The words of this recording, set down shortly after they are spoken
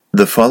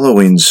The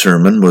following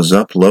sermon was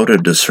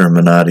uploaded to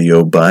Sermon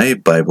Audio by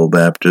Bible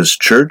Baptist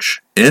Church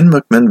in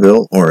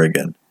McMinnville,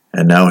 Oregon.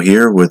 And now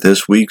here with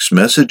this week's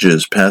message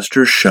is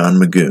Pastor Sean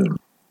Magoon.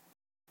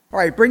 All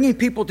right, bringing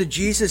people to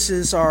Jesus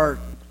is our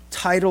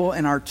title,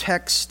 and our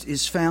text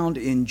is found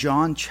in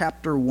John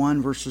chapter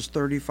 1, verses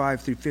 35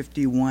 through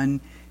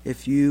 51.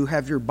 If you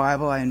have your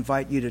Bible, I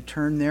invite you to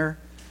turn there.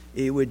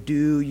 It would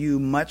do you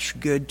much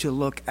good to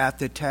look at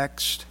the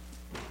text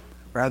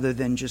rather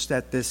than just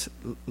at this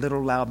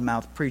little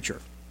loudmouth preacher.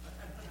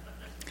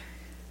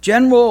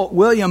 General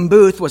William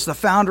Booth was the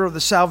founder of the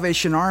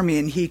Salvation Army,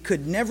 and he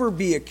could never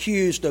be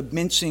accused of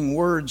mincing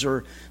words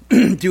or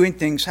doing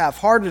things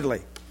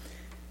half-heartedly.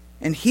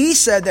 And he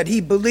said that he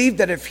believed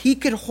that if he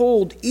could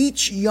hold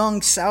each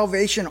young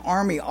Salvation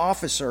Army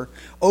officer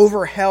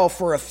over hell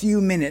for a few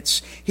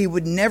minutes, he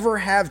would never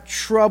have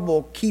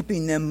trouble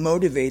keeping them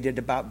motivated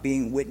about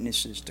being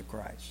witnesses to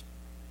Christ.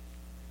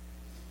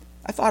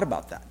 I thought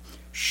about that.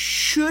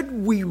 Should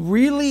we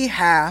really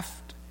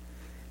have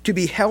to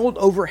be held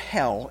over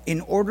hell in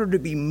order to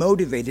be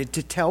motivated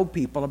to tell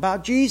people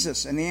about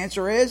Jesus? And the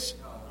answer is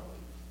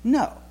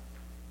no.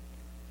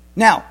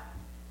 Now,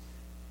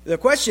 the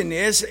question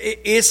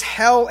is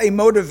hell a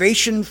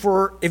motivation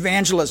for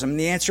evangelism? And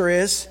the answer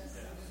is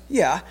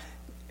yeah.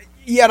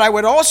 Yet I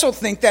would also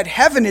think that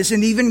heaven is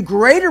an even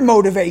greater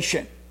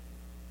motivation.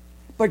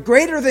 But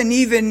greater than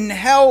even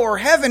hell or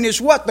heaven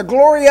is what? The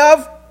glory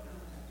of?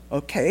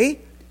 Okay.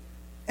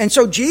 And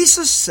so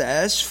Jesus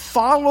says,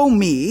 follow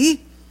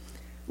me,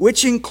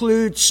 which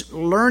includes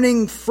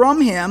learning from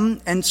him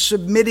and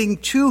submitting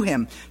to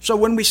him. So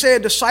when we say a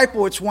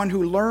disciple, it's one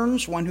who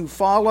learns, one who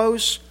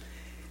follows.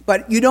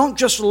 But you don't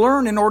just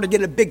learn in order to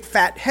get a big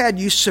fat head.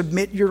 You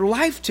submit your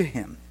life to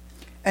him.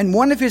 And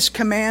one of his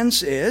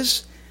commands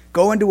is,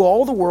 go into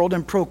all the world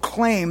and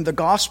proclaim the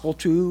gospel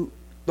to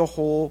the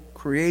whole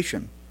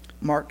creation.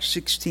 Mark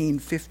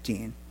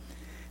 16:15.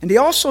 And he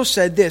also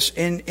said this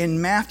in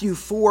Matthew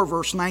 4,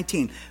 verse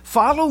 19.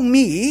 Follow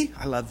me,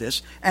 I love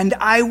this, and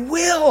I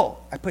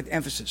put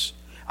emphasis,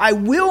 I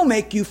will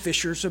make you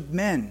fishers of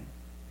men.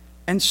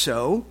 And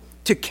so,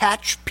 to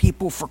catch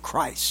people for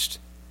Christ.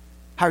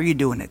 How are you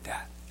doing at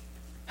that?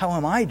 How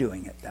am I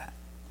doing at that?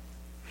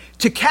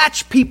 To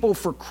catch people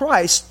for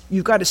Christ,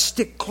 you've got to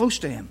stick close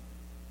to him.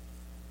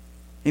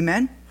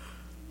 Amen?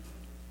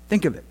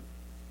 Think of it.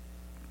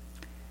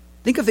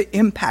 Think of the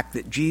impact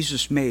that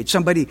Jesus made.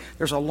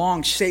 There's a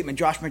long statement.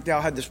 Josh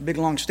McDowell had this big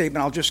long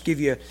statement. I'll just give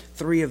you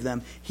 3 of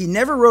them. He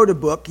never wrote a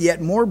book,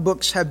 yet more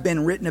books have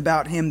been written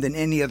about him than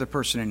any other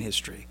person in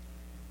history.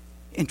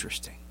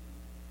 Interesting.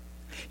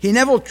 He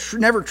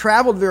never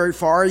traveled very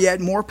far,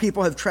 yet more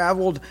people have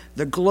traveled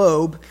the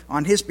globe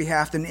on his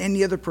behalf than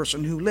any other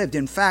person who lived.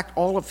 In fact,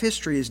 all of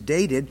history is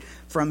dated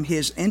from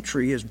his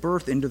entry, his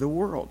birth into the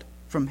world,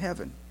 from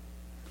heaven.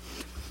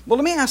 Well,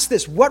 let me ask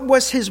this. What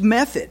was his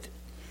method?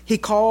 He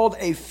called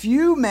a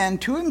few men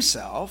to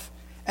himself,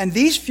 and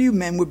these few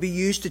men would be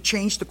used to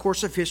change the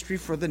course of history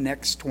for the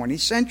next 20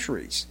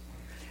 centuries.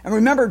 And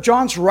remember,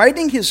 John's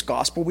writing his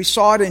gospel. We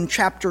saw it in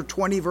chapter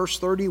 20, verse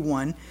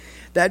 31,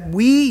 that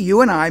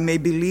you and I, may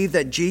believe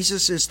that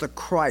Jesus is the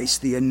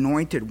Christ, the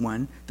anointed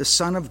one, the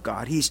Son of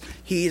God.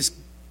 He is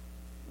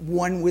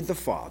one with the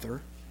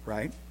Father,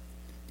 right,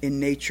 in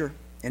nature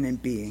and in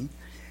being.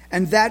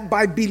 And that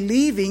by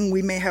believing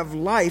we may have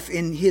life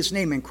in his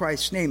name, in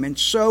Christ's name. And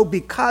so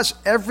because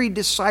every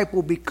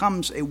disciple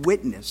becomes a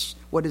witness,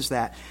 what is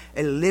that?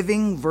 A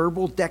living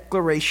verbal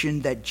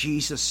declaration that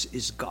Jesus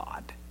is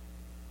God.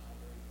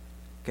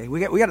 Okay, we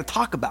got to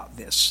talk about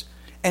this.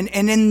 And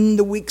in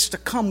the weeks to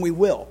come we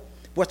will.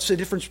 What's the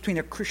difference between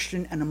a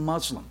Christian and a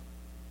Muslim?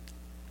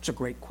 It's a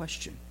great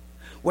question.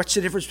 What's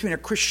the difference between a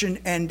Christian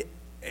and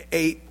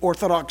a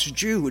Orthodox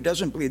Jew who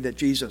doesn't believe that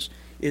Jesus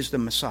is the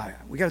Messiah?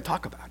 We got to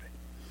talk about it.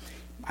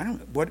 I don't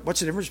know. What's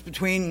the difference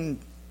between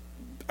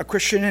a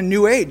Christian and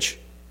New Age?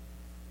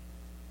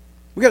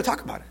 We got to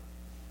talk about it.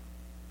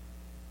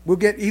 We'll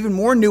get even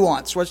more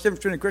nuance. What's the difference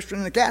between a Christian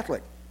and a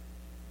Catholic?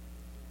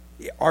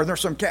 Are there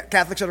some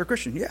Catholics that are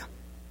Christian? Yeah.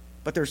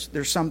 But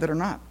there's some that are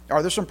not.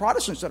 Are there some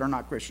Protestants that are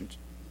not Christians?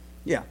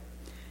 Yeah.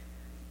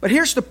 But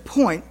here's the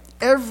point.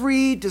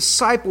 Every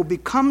disciple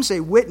becomes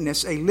a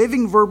witness, a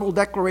living verbal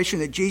declaration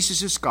that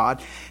Jesus is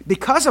God.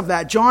 Because of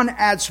that, John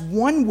adds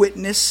one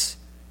witness,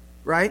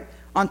 right,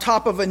 on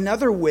top of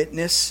another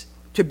witness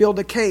to build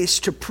a case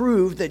to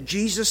prove that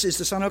Jesus is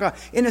the Son of God.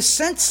 In a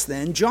sense,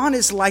 then, John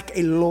is like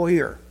a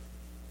lawyer,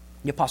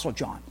 the Apostle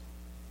John,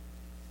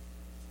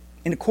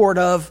 in a court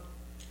of,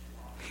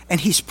 and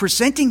he's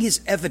presenting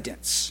his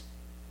evidence,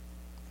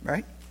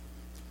 right?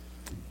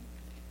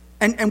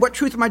 And what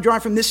truth am I drawing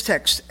from this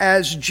text?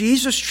 As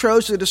Jesus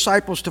chose the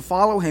disciples to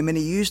follow him and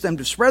he used them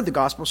to spread the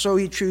gospel, so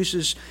he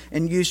chooses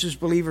and uses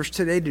believers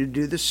today to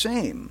do the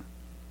same,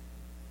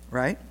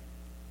 right?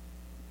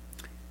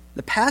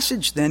 The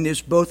passage then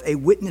is both a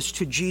witness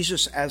to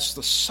Jesus as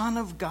the Son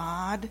of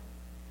God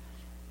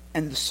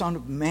and the Son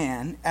of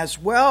Man, as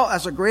well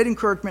as a great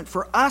encouragement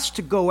for us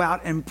to go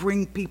out and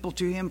bring people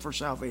to him for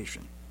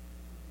salvation.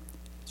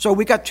 So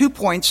we got 2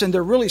 points, and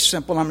they're really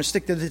simple. I'm going to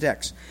stick to the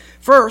text.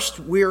 First,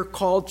 we're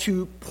called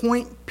to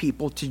point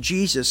people to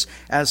Jesus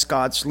as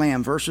God's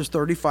Lamb. Verses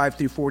 35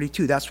 through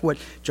 42. That's what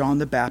John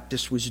the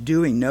Baptist was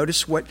doing.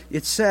 Notice what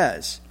it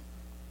says.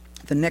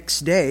 The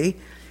next day,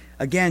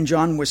 again,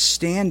 John was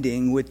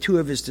standing with 2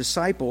 of his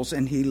disciples,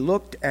 and he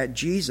looked at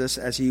Jesus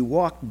as he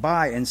walked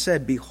by and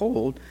said,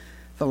 "Behold,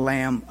 the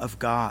Lamb of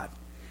God."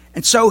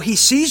 And so he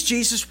sees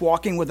Jesus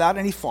walking without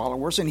any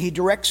followers, and he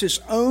directs his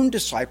own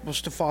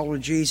disciples to follow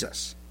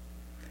Jesus.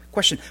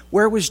 Question,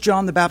 where was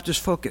John the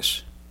Baptist's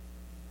focus?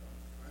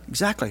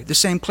 Exactly, the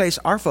same place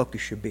our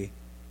focus should be,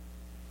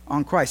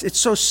 on Christ. It's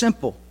so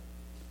simple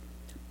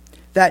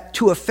that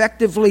to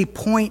effectively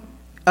point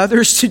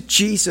others to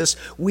Jesus,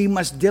 we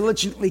must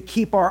diligently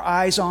keep our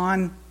eyes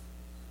on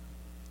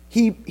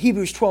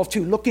Hebrews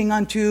 12:2, looking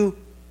unto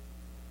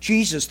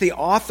Jesus, the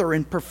author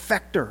and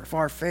perfecter of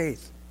our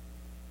faith.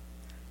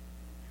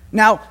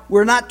 Now,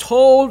 we're not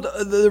told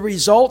the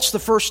results the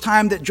first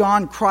time that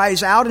John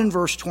cries out in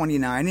verse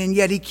 29, and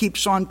yet he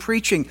keeps on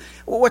preaching.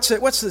 Well, what's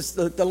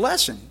the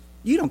lesson?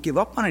 You don't give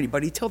up on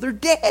anybody till they're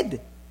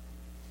dead.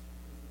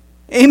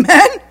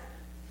 Amen?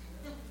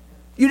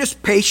 You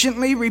just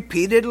patiently,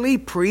 repeatedly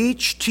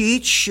preach,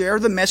 teach, share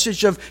the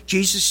message of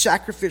Jesus'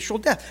 sacrificial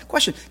death.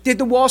 Question, did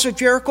the walls of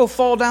Jericho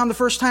fall down the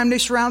first time they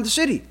surrounded the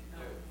city?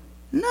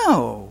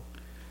 No.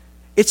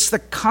 It's the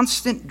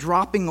constant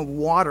dropping of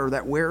water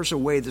that wears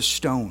away the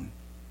stone.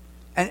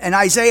 And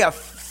Isaiah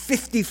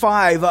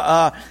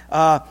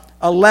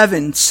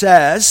 55:11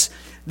 says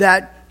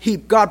that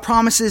God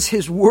promises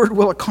his word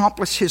will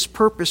accomplish his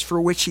purpose for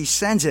which he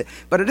sends it.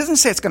 But it doesn't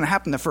say it's going to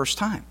happen the first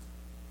time.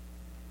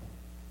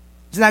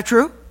 Isn't that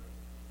true?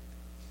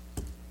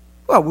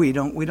 Well, we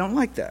don't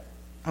like that.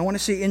 I want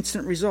to see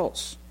instant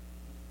results.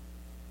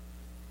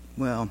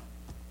 Well,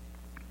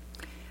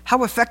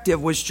 how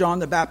effective was John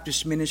the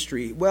Baptist's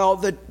ministry? Well,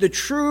 the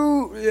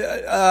true,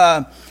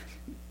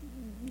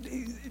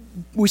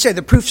 we say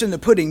the proof's in the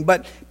pudding,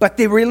 but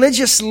the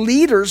religious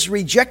leaders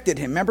rejected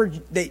him. Remember,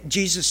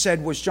 Jesus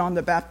said, was John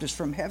the Baptist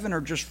from heaven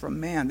or just from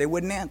man? They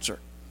wouldn't answer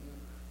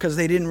because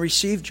they didn't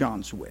receive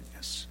John's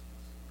witness.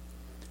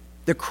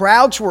 The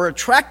crowds were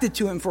attracted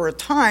to him for a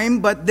time,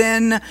 but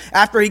then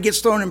after he gets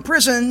thrown in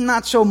prison,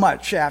 not so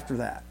much after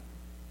that.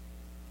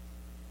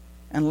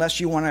 Unless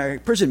you want a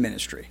prison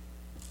ministry.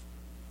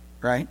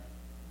 Right?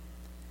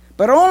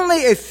 But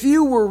only a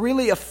few were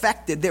really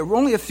affected.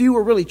 Only a few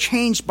were really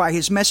changed by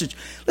his message.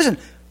 Listen,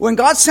 when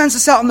God sends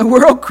us out in the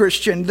world,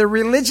 Christian, the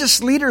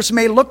religious leaders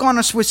may look on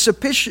us with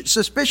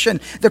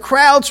suspicion. The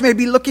crowds may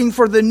be looking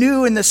for the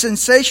new and the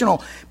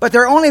sensational. But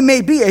there only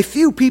may be a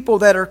few people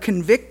that are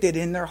convicted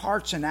in their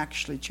hearts and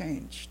actually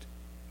changed.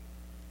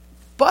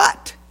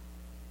 But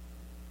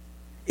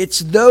it's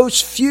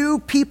those few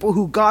people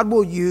who God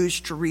will use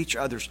to reach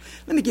others.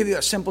 Let me give you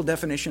a simple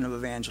definition of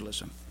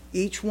evangelism.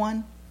 Each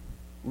one,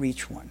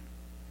 reach one.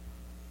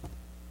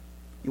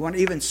 You want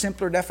an even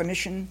simpler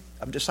definition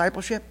of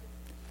discipleship?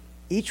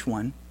 Each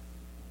one,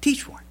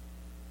 teach one.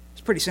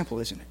 It's pretty simple,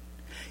 isn't it?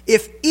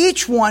 If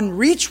each one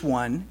reach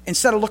one,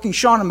 instead of looking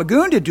Sean and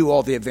Magoon to do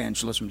all the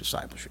evangelism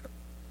discipleship,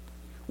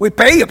 we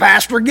pay you,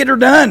 pastor, get her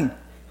done.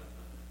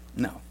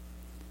 No.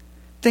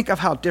 Think of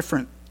how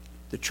different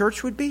the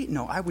church would be.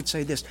 No, I would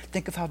say this.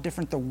 Think of how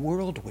different the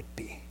world would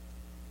be.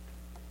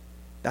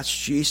 That's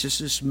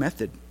Jesus'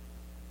 method.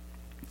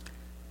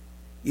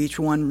 Each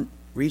one,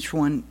 reach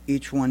one,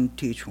 each one,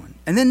 teach one.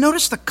 And then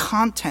notice the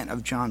content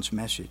of John's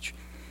message.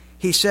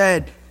 He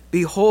said,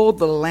 "Behold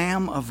the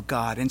Lamb of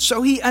God." And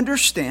so he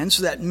understands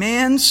that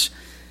man's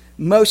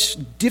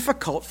most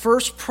difficult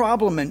first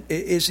problem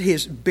is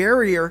his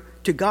barrier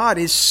to God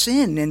is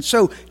sin. And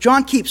so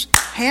John keeps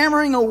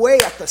hammering away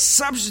at the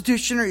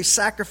substitutionary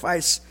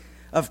sacrifice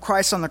of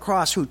Christ on the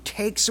cross who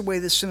takes away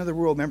the sin of the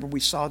world. Remember,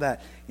 we saw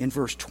that in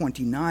verse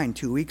 29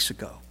 2 weeks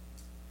ago.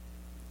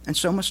 And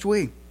so must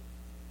we.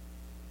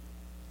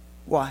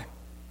 Why?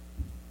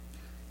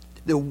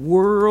 The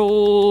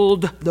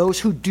world, those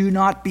who do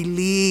not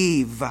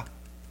believe,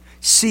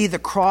 see the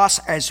cross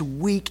as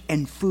weak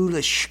and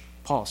foolish,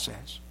 Paul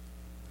says.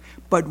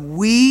 But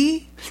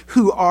we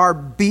who are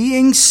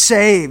being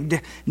saved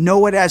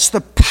know it as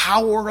the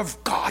power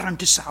of God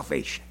unto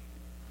salvation.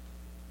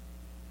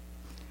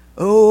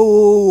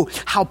 Oh,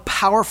 how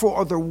powerful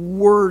are the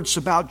words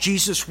about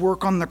Jesus'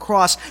 work on the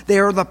cross. They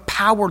are the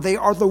power, they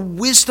are the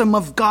wisdom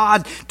of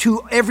God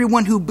to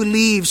everyone who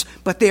believes,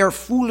 but they are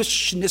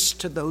foolishness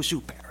to those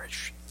who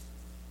perish.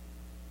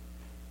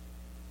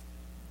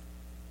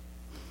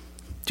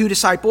 2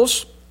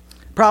 disciples,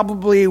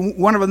 probably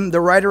one of them,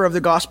 the writer of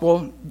the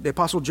gospel, the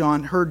Apostle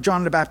John, heard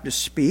John the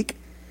Baptist speak.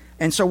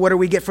 And so what do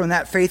we get from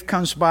that? Faith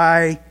comes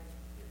by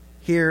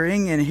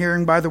hearing, and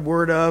hearing by the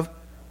word of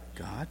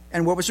God.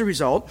 And what was the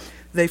result?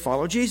 They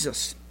followed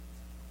Jesus.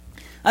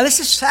 Now this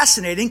is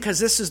fascinating because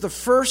this is the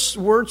first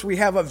words we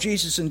have of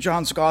Jesus in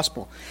John's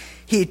gospel.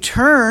 He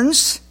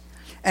turns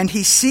and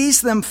he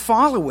sees them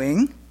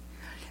following.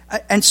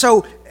 And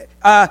so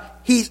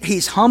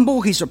he's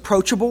humble, he's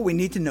approachable. We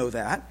need to know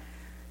that.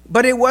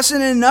 But it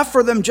wasn't enough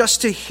for them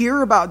just to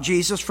hear about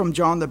Jesus from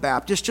John the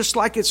Baptist, just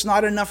like it's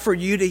not enough for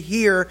you to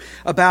hear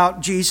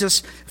about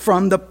Jesus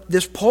from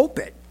this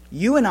pulpit.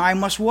 You and I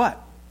must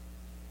what?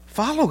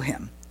 Follow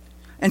him.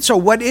 And so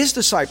what is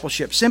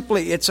discipleship?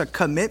 Simply, it's a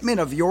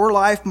commitment of your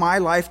life, my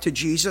life to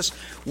Jesus,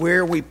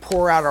 where we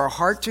pour out our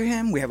heart to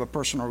him. We have a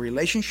personal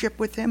relationship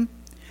with him.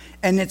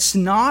 And it's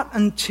not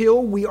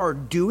until we are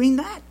doing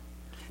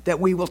that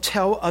we will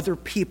tell other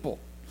people.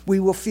 We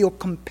will feel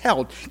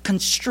compelled,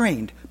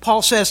 constrained.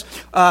 Paul says,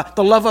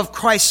 the love of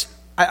Christ,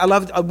 I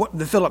love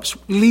the Phillips,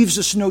 leaves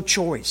us no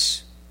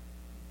choice.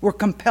 We're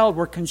compelled,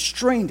 we're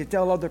constrained to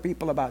tell other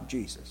people about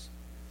Jesus.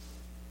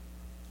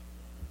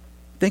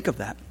 Think of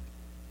that.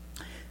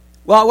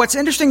 Well, what's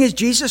interesting is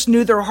Jesus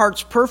knew their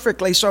hearts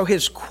perfectly, so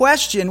his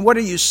question, what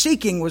are you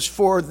seeking, was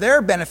for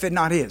their benefit,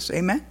 not his.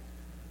 Amen?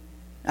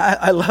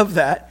 I love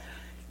that.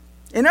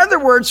 In other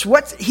words,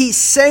 what he's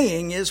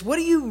saying is, what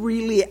are you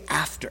really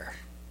after?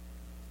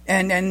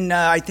 And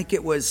I think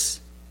it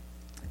was,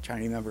 I'm trying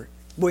to remember,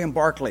 William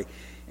Barclay,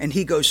 and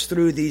he goes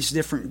through these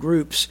different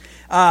groups.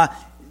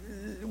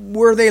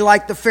 Were they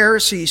like the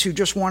Pharisees who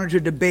just wanted to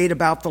debate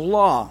about the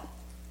law?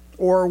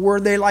 Or were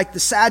they like the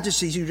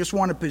Sadducees who just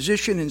wanted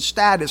position and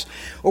status?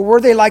 Or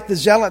were they like the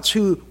Zealots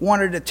who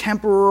wanted a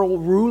temporal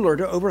ruler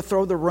to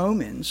overthrow the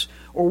Romans?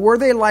 Or were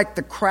they like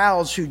the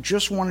crowds who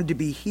just wanted to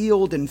be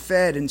healed and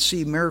fed and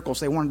see miracles?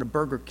 They wanted a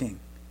Burger King.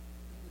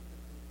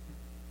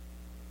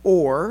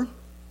 Or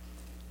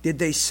did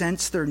they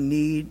sense their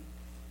need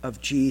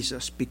of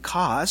Jesus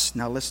because,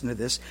 now listen to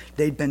this,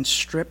 they'd been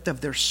stripped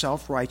of their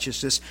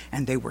self-righteousness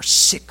and they were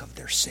sick of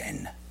their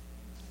sin?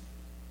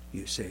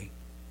 You see.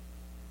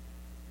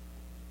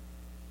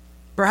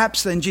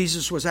 Perhaps then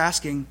Jesus was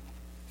asking,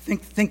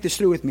 think this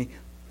through with me.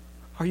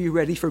 Are you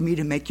ready for me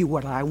to make you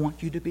what I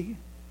want you to be?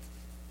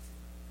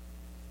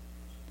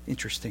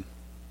 Interesting.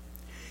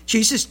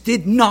 Jesus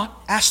did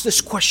not ask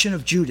this question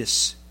of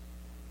Judas,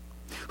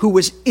 who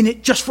was in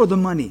it just for the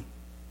money.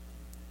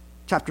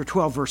 Chapter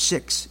 12, verse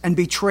 6, and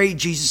betrayed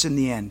Jesus in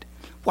the end.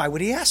 Why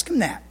would he ask him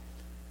that?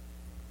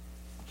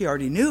 He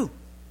already knew.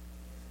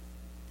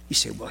 He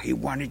said, well, he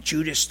wanted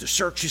Judas to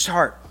search his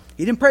heart.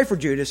 He didn't pray for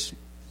Judas,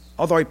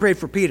 although he prayed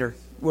for Peter.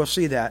 We'll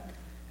see that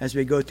as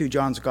we go through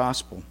John's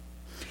gospel.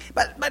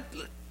 But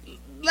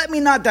let me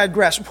not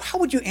digress. How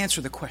would you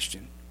answer the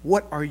question?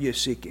 What are you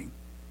seeking?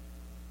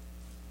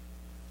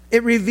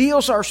 It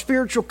reveals our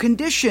spiritual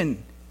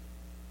condition.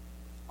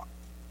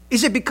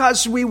 Is it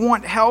because we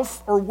want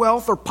health or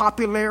wealth or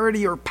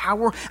popularity or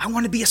power? I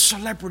want to be a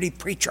celebrity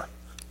preacher.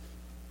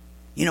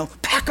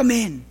 Pack them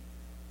in.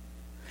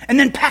 And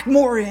then pack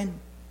more in.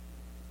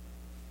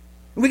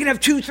 We can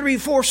have 2, 3,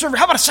 4 services.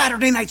 How about a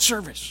Saturday night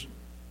service?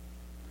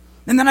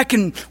 And then I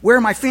can wear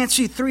my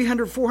fancy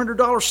 $300,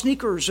 $400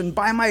 sneakers and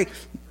buy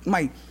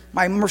my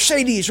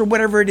Mercedes or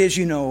whatever it is,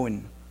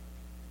 and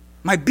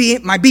my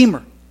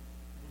Beamer.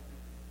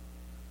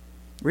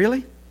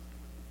 Really?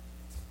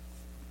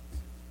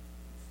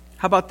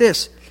 How about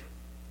this?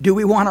 Do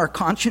we want our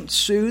conscience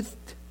soothed?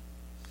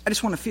 I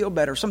just want to feel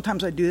better.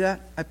 Sometimes I do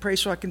that. I pray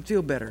so I can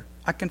feel better.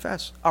 I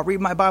confess. I'll read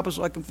my Bible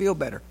so I can feel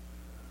better.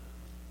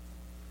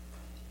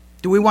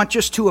 Do we want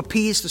just to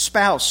appease the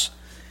spouse?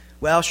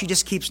 Well, she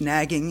just keeps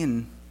nagging,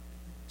 and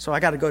so I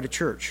got to go to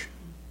church.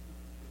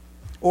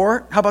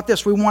 Or how about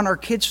this? We want our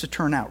kids to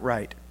turn out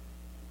right.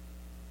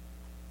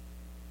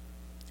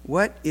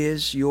 What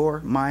is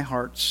my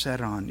heart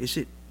set on? Is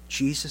it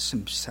Jesus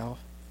himself?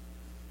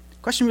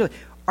 Question really,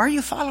 are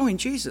you following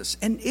Jesus?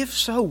 And if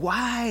so,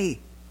 why?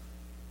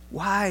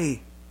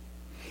 Why?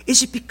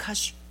 Is it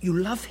because you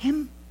love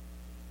him?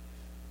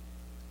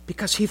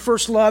 Because he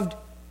first loved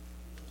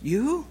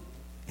you?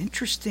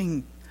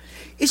 Interesting.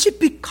 Is it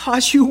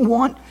because you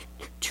want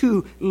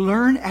to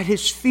learn at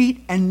his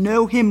feet and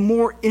know him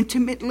more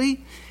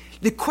intimately?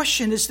 The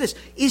question is this: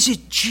 is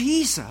it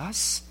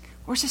Jesus,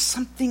 or is it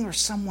something or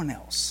someone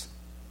else?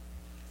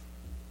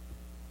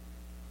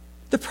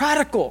 The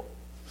prodigal,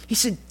 he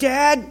said,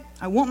 Dad,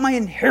 I want my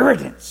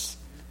inheritance.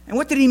 And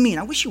what did he mean?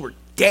 I wish you were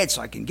dead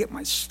so I can get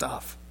my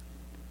stuff.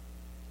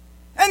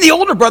 And the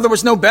older brother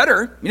was no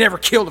better. He never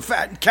killed a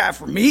fattened calf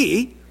for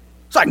me,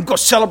 so I can go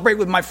celebrate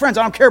with my friends.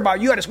 I don't care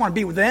about you. I just want to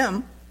be with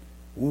them.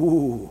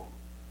 Ooh.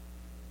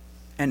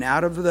 And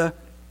out of the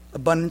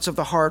abundance of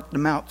the heart, the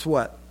mouth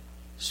what?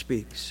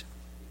 Speaks.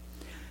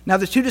 Now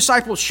the two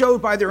disciples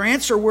showed by their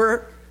answer,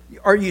 where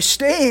are you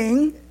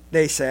staying?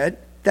 They said,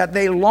 that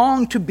they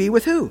longed to be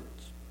with who?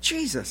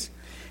 Jesus.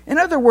 In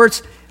other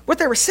words, what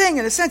they were saying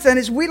in a sense then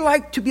is, we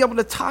like to be able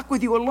to talk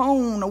with you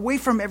alone, away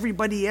from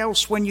everybody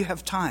else when you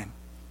have time.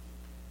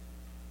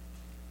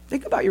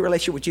 Think about your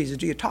relationship with Jesus.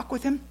 Do you talk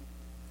with him?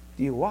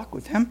 Do you walk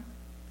with him?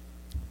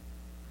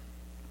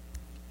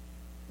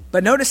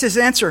 But notice his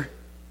answer.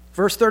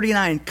 Verse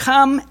 39,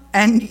 come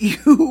and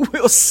you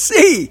will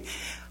see.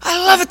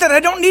 I love it that I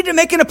don't need to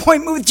make an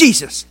appointment with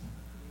Jesus.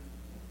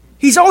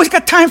 He's always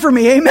got time for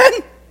me, amen?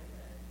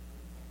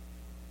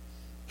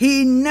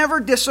 He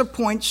never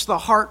disappoints the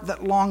heart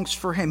that longs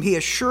for him. He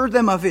assured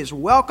them of his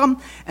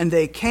welcome, and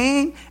they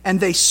came, and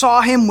they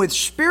saw him with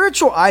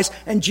spiritual eyes.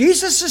 And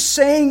Jesus is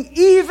saying,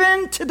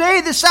 even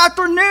today, this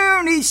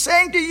afternoon, he's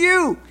saying to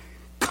you,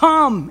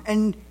 come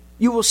and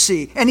you will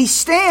see. And he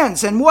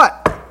stands and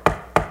what?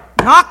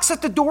 Knocks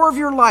at the door of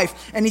your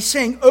life. And he's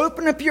saying,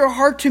 open up your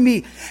heart to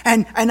me,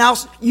 and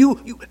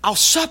I'll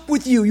sup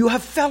with you. You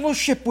have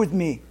fellowship with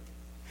me.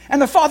 And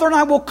the Father and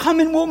I will come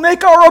and we'll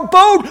make our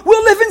abode.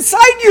 We'll live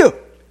inside you.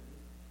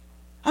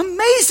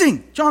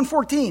 Amazing. John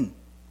 14.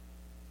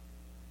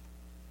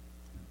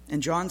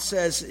 And John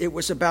says it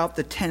was about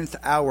the 10th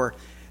hour.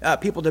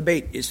 People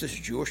debate, is this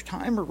Jewish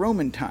time or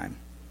Roman time?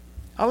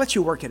 I'll let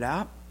you work it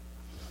out.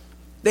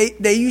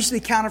 They usually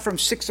count it from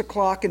 6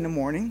 o'clock in the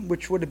morning,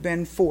 which would have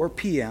been 4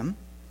 p.m.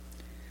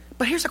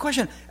 But here's the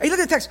question. You look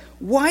at the text.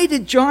 Why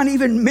did John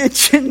even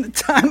mention the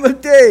time of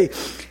day?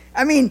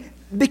 I mean,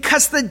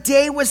 because the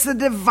day was the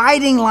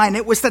dividing line.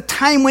 It was the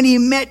time when he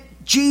met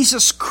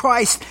Jesus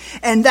Christ,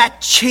 and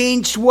that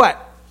changed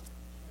what?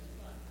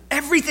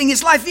 Everything,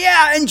 his life.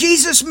 Yeah, and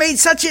Jesus made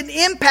such an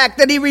impact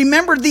that he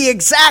remembered the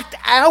exact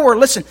hour.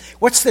 Listen,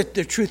 what's the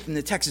truth in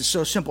the text is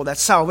so simple, that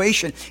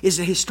salvation is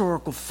a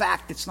historical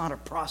fact. It's not a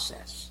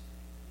process.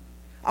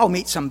 I'll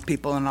meet some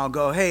people and I'll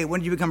go, hey, when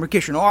did you become a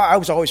Christian? Oh, I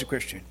was always a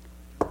Christian.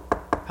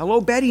 Hello,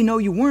 Betty, no,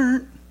 you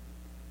weren't.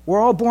 We're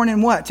all born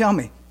in what? Tell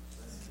me.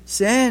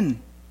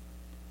 Sin.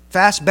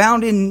 Fast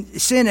bound in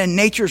sin and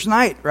nature's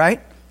night, right?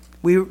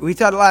 We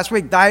thought it last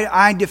week.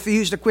 I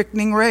diffused a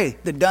quickening ray.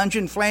 The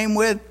dungeon flame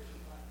with,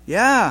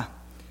 yeah.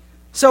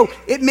 So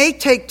it may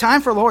take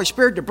time for the Holy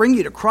Spirit to bring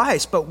you to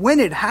Christ, but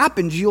when it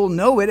happens, you'll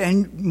know it,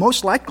 and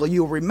most likely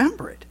you'll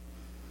remember it.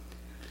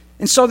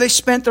 And so they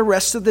spent the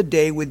rest of the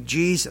day with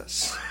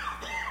Jesus.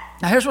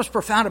 Now here's what's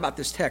profound about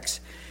this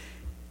text.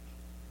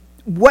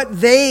 What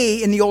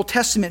they in the Old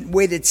Testament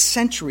waited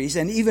centuries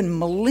and even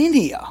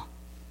millennia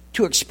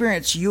to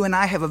experience, you and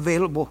I have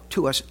available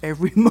to us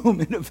every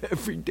moment of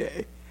every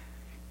day.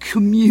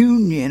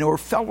 Communion or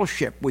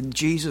fellowship with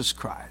Jesus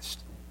Christ.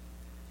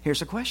 Here's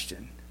the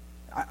question.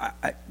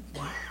 I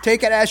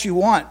take it as you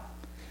want,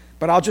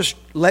 but I'll just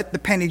let the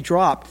penny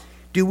drop.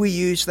 Do we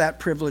use that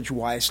privilege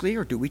wisely,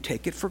 or do we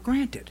take it for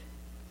granted?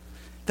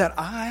 That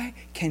I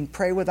can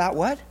pray without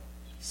what?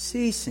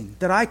 Ceasing.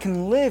 That I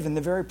can live in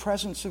the very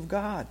presence of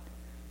God.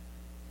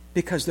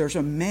 Because there's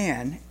a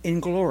man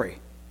in glory.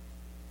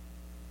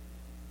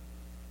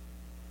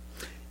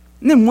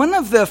 And then one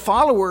of the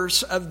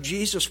followers of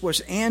Jesus was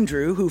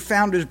Andrew, who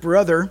found his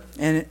brother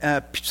and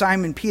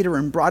Simon Peter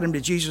and brought him to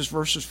Jesus,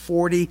 verses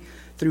 40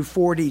 through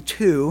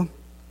 42.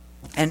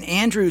 And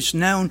Andrew's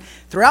known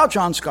throughout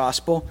John's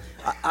gospel.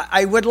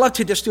 I would love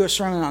to just do a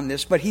sermon on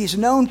this, but he's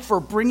known for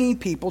bringing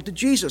people to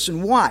Jesus.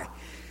 And why?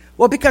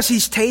 Well, because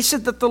he's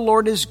tasted that the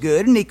Lord is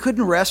good, and he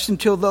couldn't rest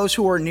until those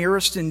who are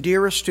nearest and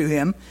dearest to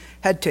him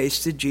had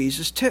tasted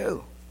Jesus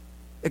too,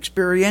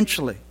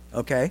 experientially,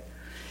 okay?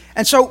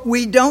 And so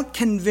we don't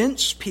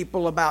convince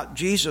people about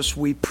Jesus.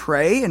 We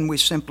pray and we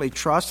simply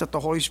trust that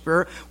the Holy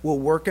Spirit will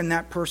work in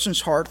that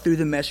person's heart through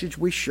the message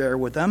we share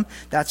with them.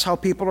 That's how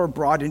people are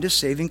brought into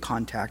saving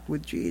contact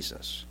with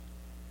Jesus.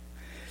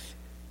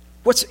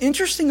 What's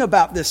interesting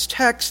about this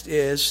text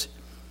is,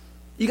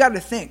 you got to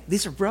think,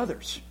 these are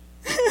brothers.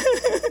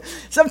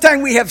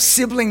 Sometimes we have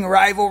sibling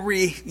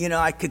rivalry. You know,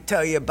 I could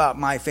tell you about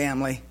my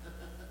family,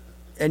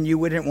 and you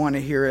wouldn't want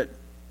to hear it.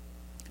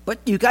 But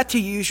you got to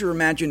use your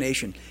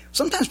imagination.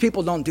 Sometimes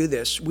people don't do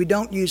this. We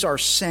don't use our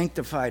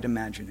sanctified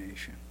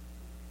imagination.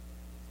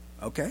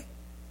 Okay?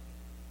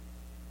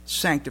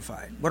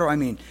 Sanctified. What do I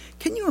mean?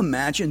 Can you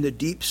imagine the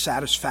deep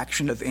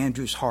satisfaction of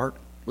Andrew's heart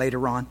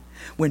later on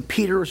when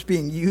Peter was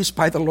being used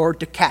by the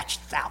Lord to catch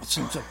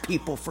thousands of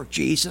people for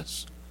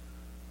Jesus?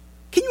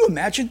 Can you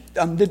imagine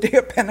the day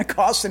of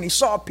Pentecost and he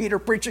saw Peter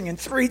preaching and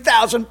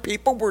 3,000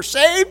 people were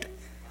saved?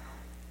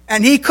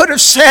 And he could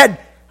have said,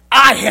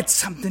 I had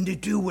something to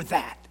do with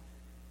that.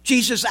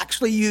 Jesus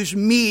actually used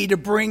me to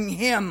bring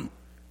him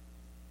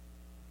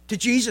to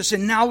Jesus.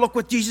 And now look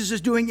what Jesus is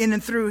doing in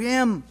and through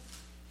him.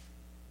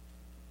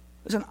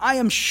 Listen, I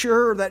am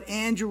sure that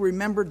Andrew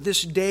remembered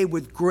this day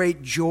with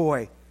great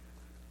joy.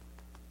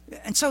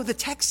 And so the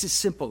text is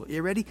simple.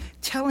 You ready?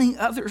 Telling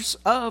others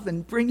of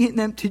and bringing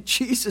them to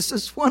Jesus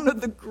is one of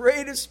the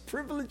greatest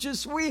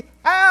privileges we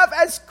have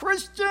as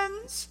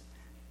Christians.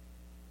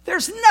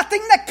 There's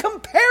nothing that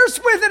compares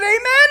with it,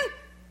 amen?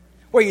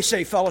 Well, you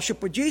say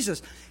fellowship with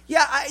Jesus.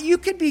 Yeah, you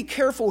could be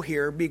careful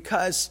here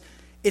because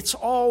it's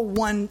all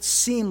one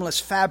seamless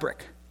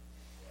fabric.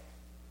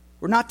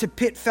 We're not to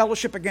pit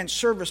fellowship against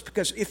service,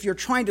 because if you're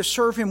trying to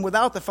serve him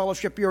without the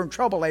fellowship, you're in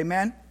trouble,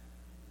 amen?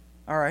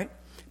 All right.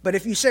 But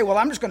if you say, well,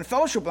 I'm just going to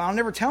fellowship, but I'll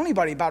never tell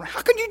anybody about it,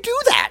 how can you do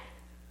that?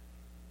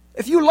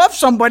 If you love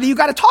somebody, you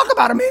got to talk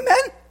about him,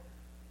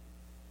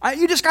 amen?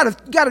 You just got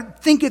to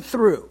think it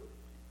through.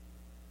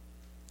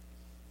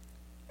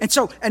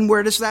 And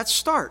where does that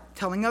start?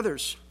 Telling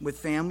others, with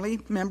family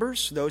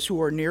members, those who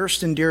are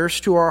nearest and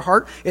dearest to our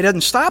heart. It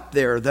doesn't stop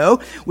there,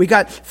 though. We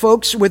got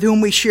folks with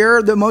whom we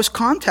share the most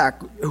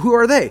contact. Who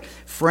are they?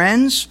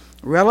 Friends,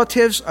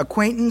 relatives,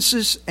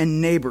 acquaintances,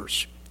 and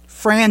neighbors.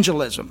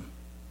 Frangelism.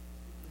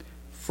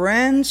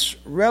 Friends,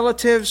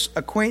 relatives,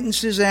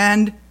 acquaintances,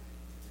 and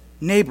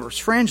neighbors.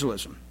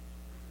 Frangelism.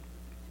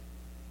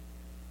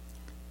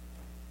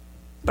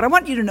 But I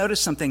want you to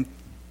notice something.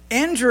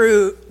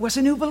 Andrew was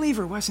a new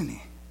believer, wasn't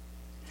he?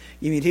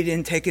 You mean he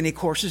didn't take any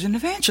courses in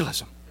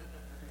evangelism?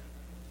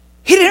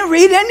 He didn't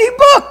read any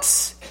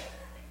books.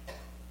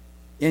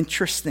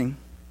 Interesting.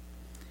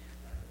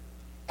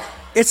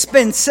 It's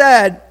been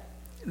said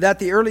that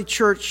the early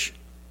church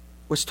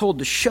was told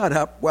to shut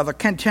up, while the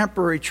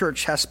contemporary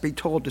church has to be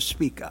told to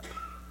speak up.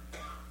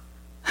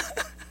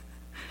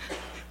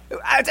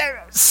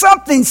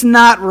 Something's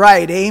not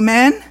right,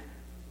 amen?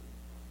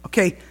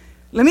 Okay,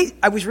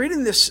 I was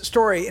reading this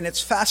story, and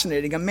it's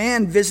fascinating. A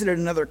man visited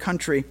another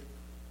country,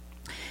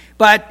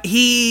 but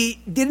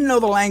he didn't know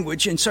the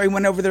language, and so he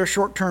went over their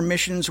short-term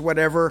missions,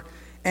 whatever,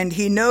 and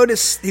he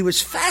noticed, he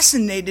was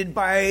fascinated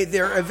by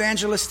their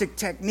evangelistic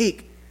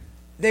technique.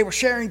 They were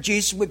sharing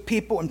Jesus with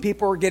people, and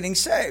people were getting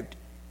saved.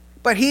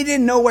 But he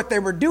didn't know what they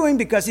were doing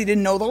because he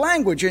didn't know the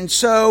language. And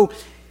so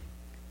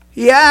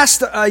he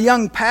asked a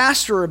young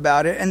pastor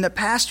about it, and the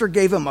pastor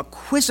gave him a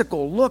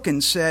quizzical look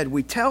and said,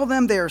 we tell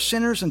them they are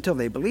sinners until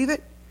they believe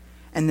it,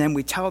 and then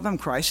we tell them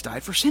Christ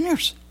died for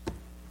sinners.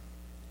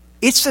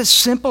 It's as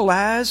simple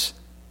as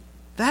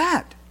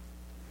that.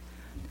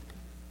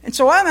 And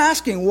so I'm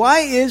asking,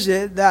 why is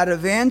it that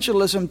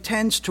evangelism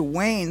tends to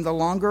wane the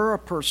longer a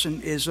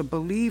person is a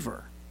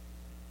believer?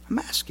 I'm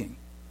asking.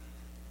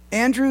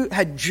 Andrew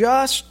had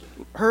just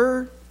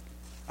heard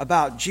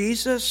about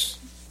Jesus,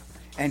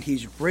 and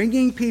he's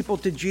bringing people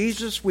to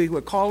Jesus. We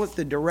would call it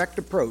the direct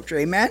approach.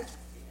 Amen?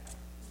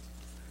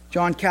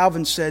 John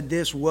Calvin said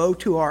this, woe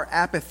to our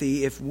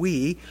apathy if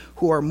we,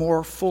 who are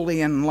more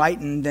fully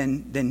enlightened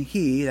than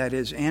he, that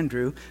is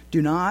Andrew,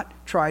 do not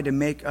try to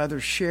make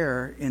others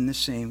share in the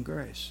same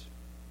grace.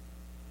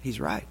 He's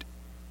right.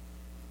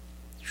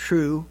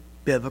 True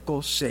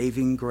biblical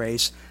saving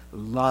grace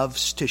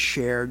loves to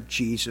share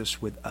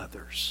Jesus with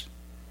others.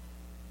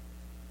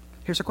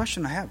 Here's a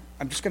question I have.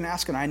 I'm just going to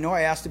ask it. I know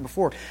I asked it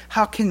before.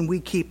 How can we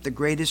keep the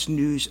greatest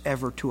news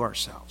ever to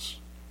ourselves?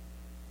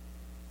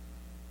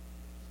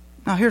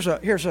 Now here's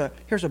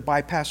a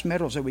bypass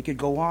metals that we could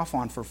go off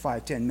on for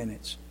 5-10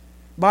 minutes.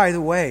 By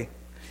the way,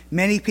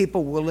 many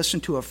people will listen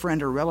to a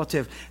friend or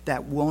relative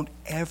that won't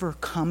ever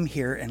come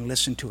here and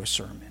listen to a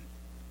sermon.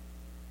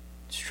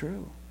 It's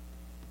true.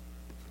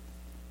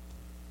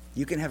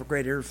 You can have a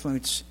greater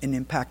influence and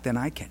impact than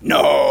I can.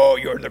 No,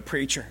 you're the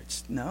preacher.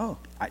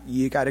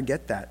 You got to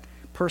get that.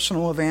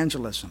 Personal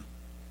evangelism.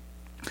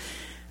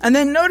 And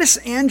then notice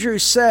Andrew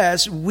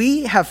says,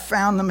 we have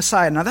found the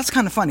Messiah. Now that's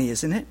kind of funny,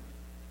 isn't it?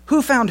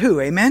 Who found who?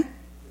 Amen?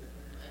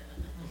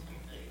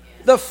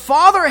 The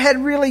Father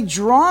had really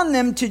drawn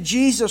them to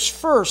Jesus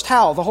first.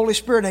 How? The Holy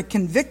Spirit had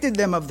convicted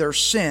them of their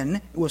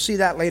sin. We'll see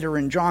that later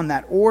in John,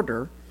 that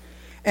order.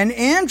 And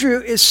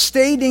Andrew is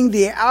stating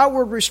the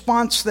outward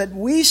response that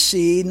we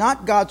see,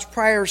 not God's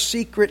prior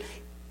secret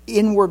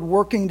inward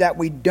working that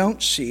we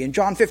don't see. In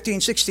John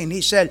 15:16,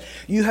 he said,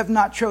 you have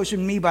not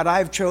chosen me, but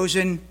I've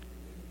chosen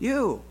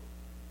you.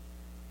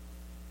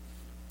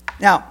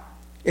 Now,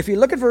 if you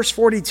look at verse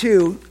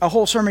 42, a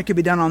whole sermon could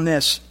be done on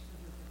this.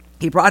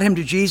 He brought him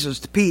to Jesus,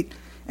 to Pete,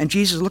 and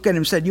Jesus looked at him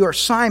and said, you are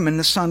Simon,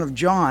 the son of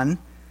John.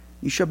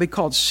 You shall be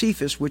called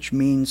Cephas, which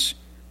means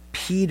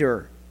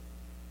Peter.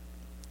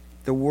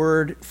 The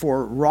word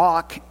for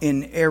rock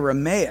in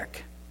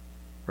Aramaic,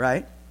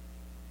 right?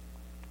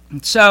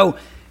 And so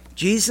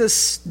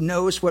Jesus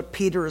knows what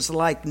Peter is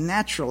like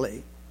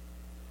naturally.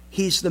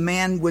 He's the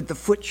man with the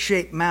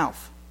foot-shaped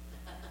mouth,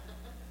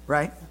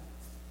 right?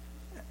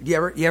 You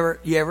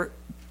ever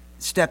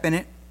step in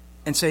it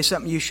and say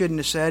something you shouldn't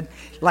have said?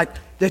 Like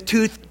the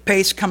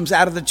toothpaste comes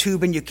out of the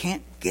tube and you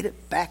can't get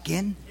it back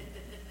in?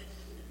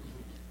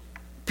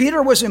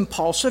 Peter was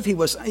impulsive, he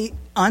was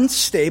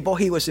unstable,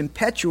 he was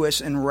impetuous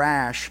and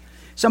rash.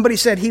 Somebody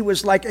said he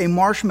was like a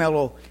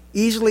marshmallow,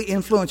 easily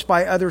influenced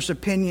by others'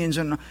 opinions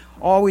and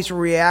always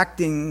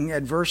reacting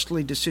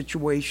adversely to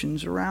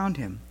situations around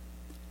him.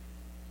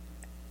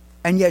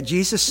 And yet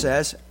Jesus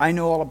says, I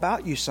know all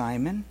about you,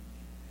 Simon.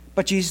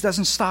 But Jesus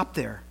doesn't stop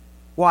there.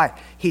 Why?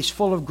 He's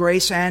full of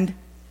grace and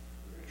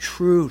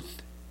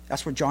truth.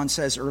 That's what John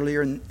says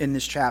earlier in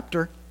this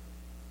chapter.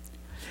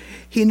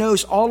 He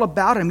knows all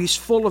about him. He's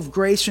full of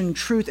grace and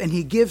truth, and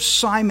he gives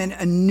Simon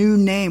a new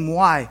name.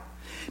 Why?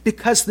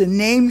 Because the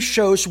name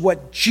shows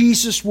what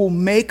Jesus will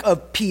make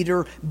of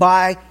Peter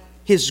by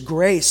his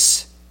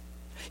grace.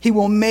 He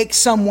will make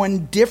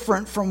someone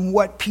different from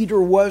what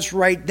Peter was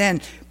right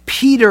then.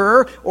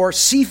 Peter, or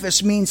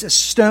Cephas, means a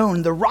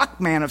stone, the rock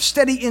man of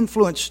steady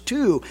influence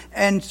to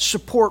and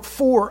support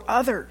for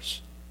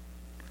others.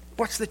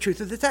 What's the truth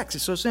of the text?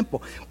 It's so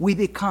simple. We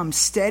become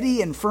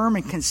steady and firm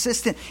and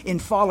consistent in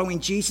following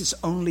Jesus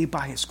only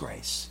by his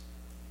grace.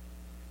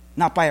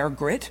 Not by our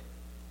grit.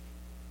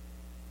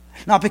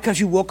 Not because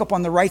you woke up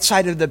on the right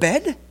side of the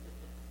bed.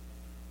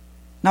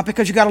 Not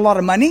because you got a lot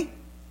of money.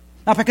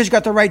 Not because you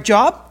got the right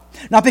job.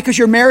 Not because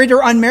you're married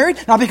or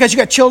unmarried. Not because you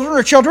got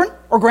children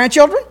or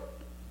grandchildren.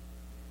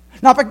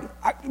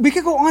 We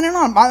could go on and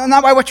on.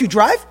 Not by what you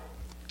drive.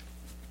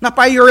 Not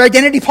by your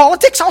identity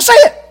politics. I'll say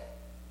it.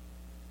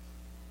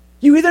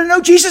 You either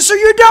know Jesus or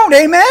you don't.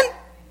 Amen?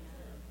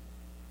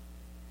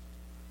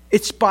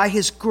 It's by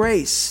His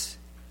grace.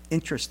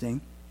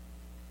 Interesting.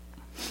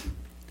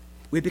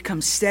 We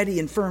become steady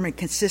and firm and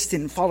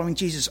consistent in following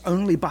Jesus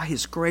only by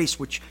His grace,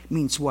 which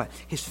means what?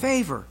 His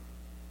favor.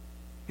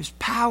 His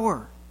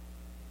power.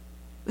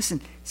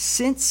 Listen,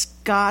 since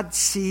God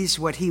sees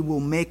what He will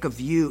make of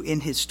you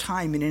in His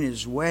time and in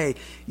His way,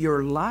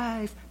 your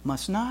life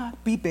must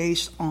not be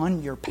based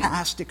on your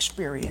past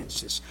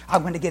experiences.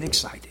 I'm going to get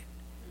excited.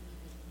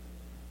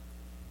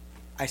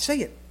 I say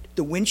it.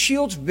 The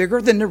windshield's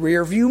bigger than the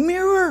rear view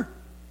mirror.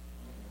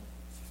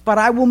 But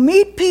I will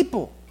meet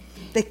people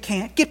that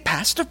can't get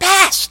past their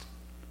past.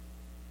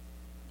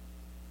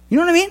 You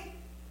know what I mean?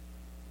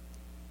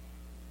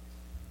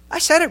 I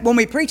said it when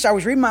we preached. I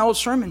was reading my old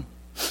sermon.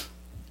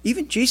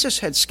 Even Jesus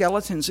had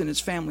skeletons in His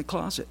family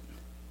closet.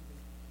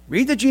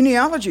 Read the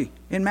genealogy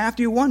in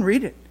Matthew 1.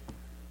 Read it.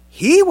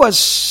 He was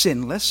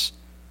sinless,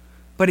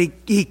 but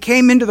he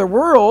came into the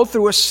world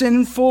through a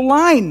sinful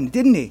line,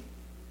 didn't He?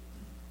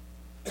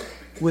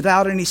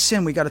 Without any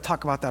sin. We got to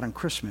talk about that on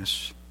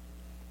Christmas.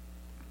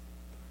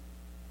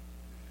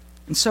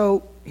 And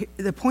so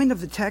the point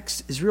of the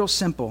text is real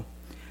simple.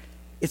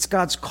 It's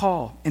God's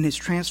call and His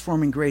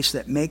transforming grace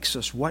that makes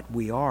us what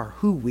we are,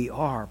 who we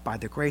are by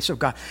the grace of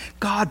God.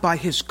 God, by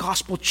His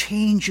gospel,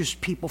 changes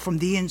people from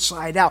the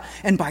inside out.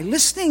 And by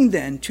listening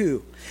then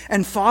to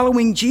and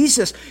following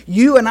Jesus,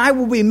 you and I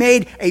will be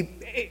made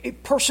a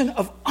person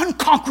of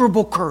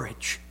unconquerable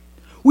courage.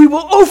 We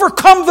will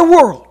overcome the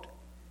world.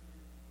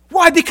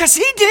 Why? Because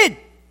He did.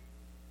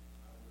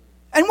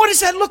 And what does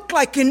that look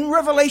like in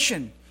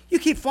Revelation? You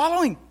keep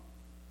following,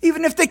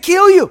 even if they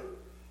kill you.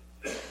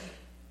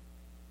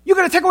 You're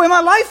going to take away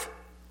my life?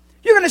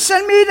 You're going to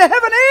send me to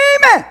heaven?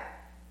 Amen.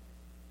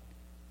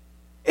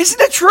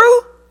 Isn't it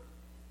true?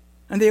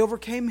 And they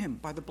overcame Him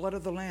by the blood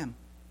of the Lamb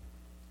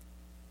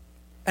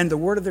and the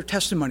word of their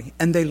testimony.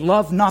 And they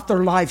loved not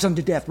their lives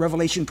unto death.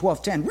 Revelation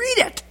 12:10. Read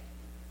it.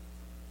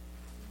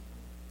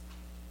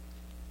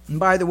 And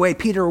by the way,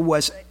 Peter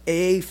was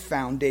a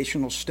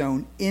foundational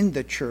stone in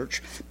the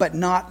church, but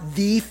not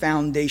the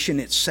foundation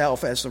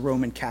itself, as the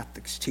Roman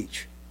Catholics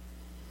teach.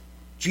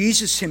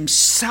 Jesus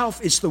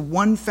Himself is the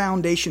one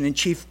foundation and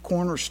chief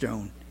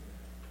cornerstone.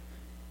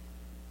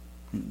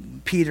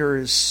 Peter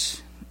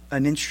is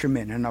an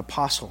instrument, an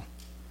apostle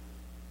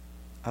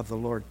of the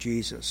Lord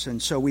Jesus. And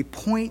so we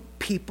point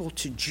people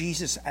to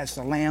Jesus as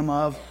the Lamb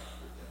of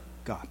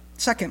God.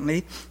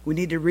 Secondly, we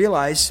need to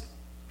realize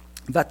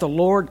that the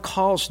Lord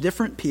calls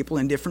different people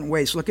in different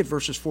ways. Look at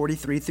verses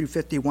 43 through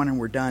 51 and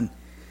we're done.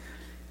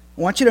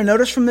 I want you to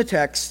notice from the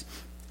text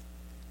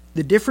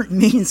the different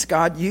means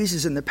God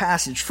uses in the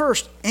passage.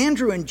 First,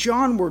 Andrew and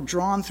John were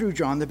drawn through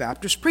John the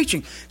Baptist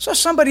preaching. So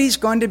somebody's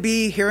going to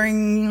be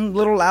hearing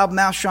little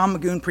loudmouth Sean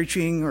Magoon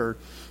preaching, or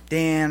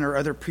Dan, or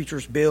other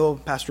preachers, Bill,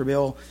 Pastor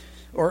Bill,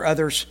 or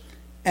others,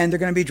 and they're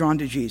going to be drawn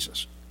to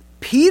Jesus.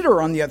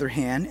 Peter, on the other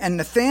hand, and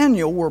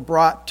Nathanael were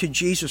brought to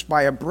Jesus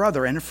by a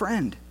brother and a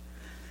friend.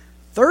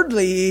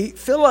 Thirdly,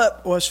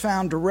 Philip was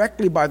found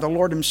directly by the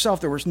Lord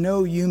Himself. There was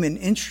no human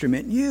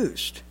instrument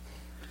used.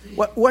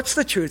 What's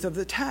the truth of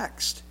the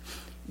text?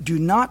 Do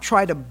not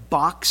try to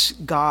box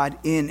God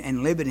in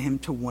and limit Him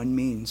to one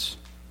means.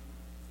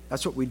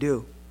 That's what we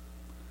do.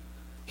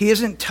 He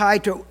isn't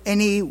tied to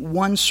any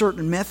one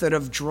certain method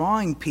of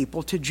drawing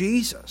people to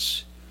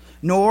Jesus.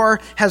 Nor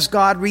has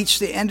God reached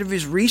the end of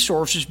His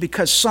resources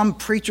because some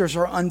preachers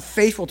are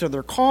unfaithful to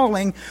their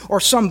calling, or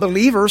some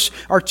believers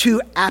are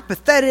too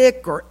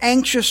apathetic or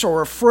anxious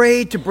or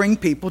afraid to bring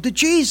people to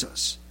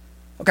Jesus.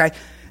 Okay?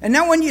 And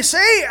now when you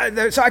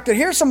say, so I could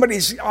hear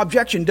somebody's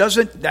objection, does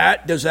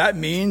that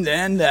mean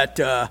then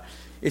that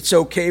it's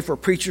okay for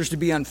preachers to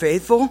be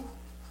unfaithful?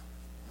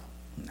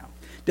 No.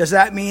 Does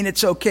that mean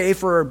it's okay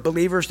for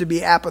believers to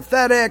be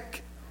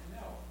apathetic?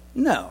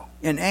 No.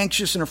 And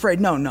anxious and afraid?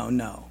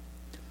 No.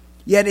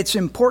 Yet it's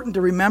important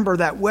to remember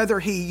that whether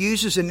He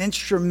uses an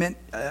instrument,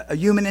 a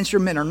human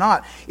instrument or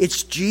not,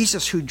 it's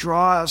Jesus who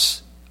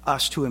draws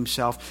us to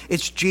Himself.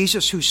 It's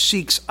Jesus who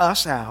seeks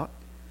us out,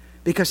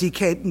 because He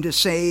came to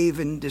save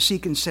and to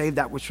seek and save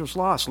that which was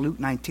lost. Luke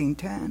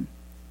 19:10.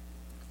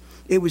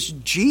 It was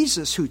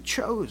Jesus who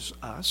chose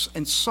us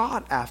and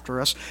sought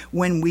after us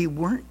when we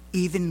weren't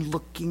even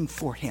looking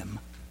for Him.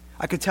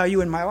 I could tell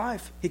you in my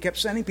life, He kept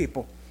sending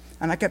people.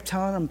 And I kept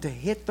telling them to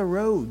hit the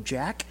road,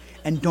 Jack,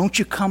 and don't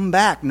you come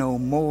back no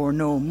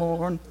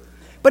more.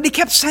 But He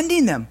kept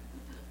sending them.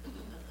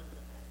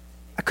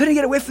 I couldn't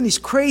get away from these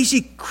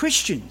crazy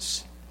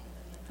Christians.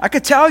 I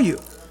could tell you.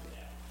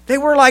 They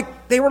were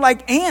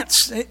like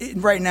ants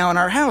right now in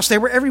our house. They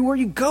were everywhere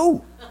you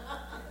go.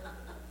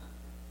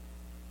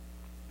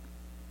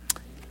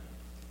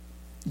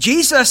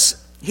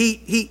 Jesus,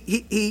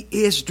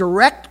 his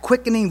direct,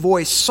 quickening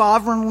voice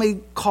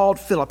sovereignly called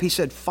Philip. He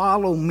said,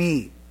 "Follow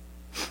me."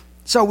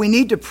 So we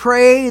need to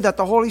pray that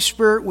the Holy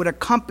Spirit would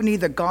accompany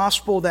the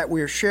gospel that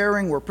we're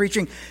sharing, we're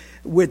preaching,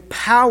 with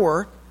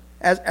power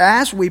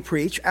as we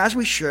preach, as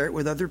we share it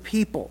with other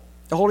people.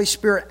 The Holy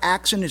Spirit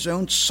acts in his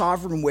own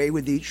sovereign way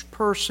with each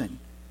person.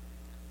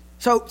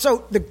 So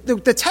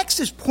the text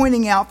is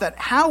pointing out that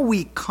how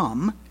we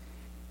come,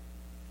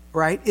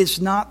 right,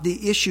 is not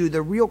the issue.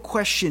 The real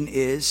question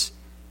is,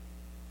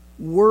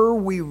 were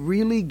we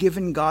really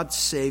given God's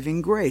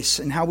saving grace?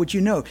 And how would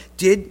you know?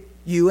 Did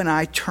you and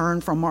I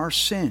turn from our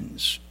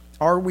sins?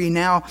 Are we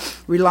now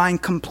relying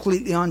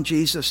completely on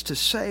Jesus to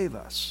save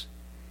us?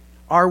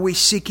 Are we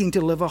seeking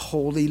to live a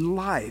holy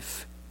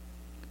life?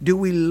 Do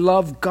we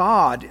love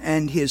God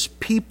and his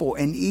people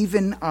and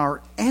even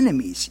our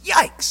enemies?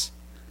 Yikes!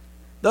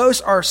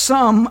 Those are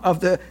some of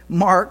the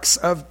marks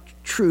of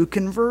true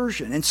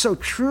conversion. And so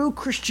true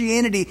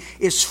Christianity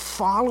is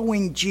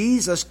following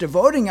Jesus,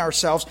 devoting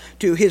ourselves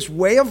to his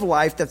way of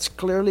life that's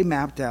clearly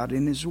mapped out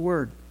in his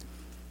word.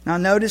 Now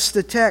notice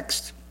the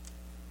text.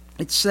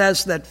 It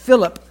says that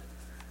Philip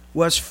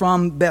was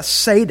from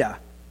Bethsaida,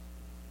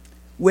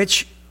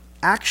 which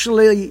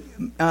actually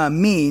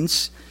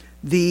means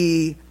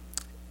the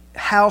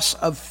house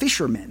of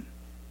fishermen.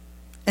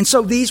 And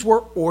so these were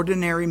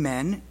ordinary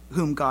men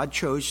whom God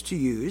chose to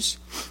use.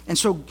 And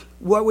so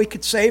what we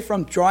could say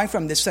from drawing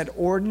from this, that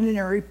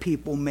ordinary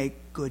people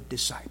make good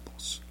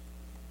disciples.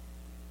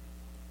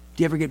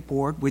 Do you ever get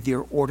bored with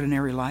your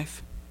ordinary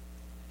life?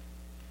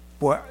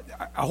 Boy,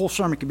 a whole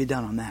sermon could be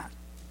done on that.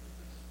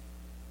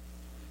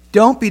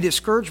 Don't be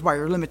discouraged by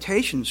your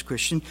limitations,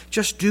 Christian.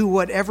 Just do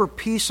whatever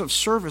piece of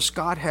service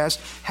God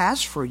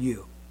has for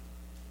you.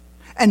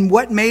 And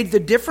what made the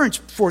difference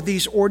for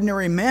these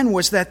ordinary men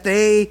was that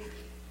they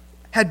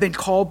had been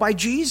called by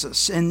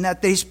Jesus and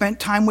that they spent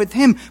time with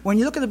him. When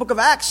you look at the book of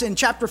Acts in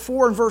chapter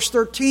 4 and verse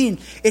 13,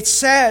 it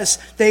says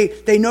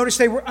they noticed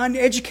they were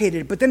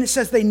uneducated, but then it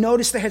says they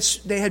noticed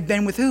they had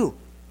been with who?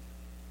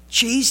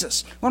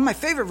 Jesus. One of my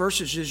favorite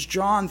verses is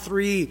John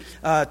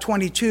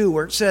 3:22,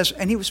 where it says,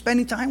 and he was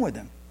spending time with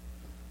them.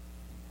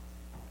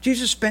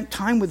 Jesus spent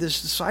time with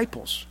his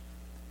disciples.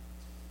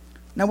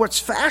 Now what's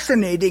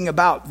fascinating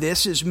about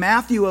this is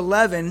Matthew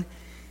 11,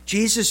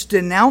 Jesus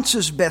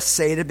denounces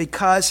Bethsaida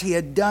because he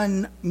had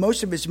done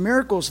most of his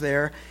miracles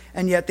there,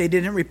 and yet they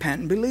didn't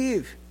repent and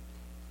believe.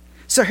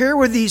 So here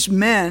were these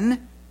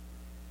men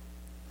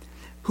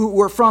who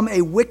were from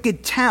a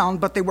wicked town,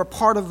 but they were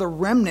part of the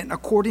remnant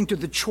according to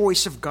the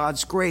choice of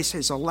God's grace,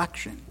 his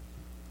election.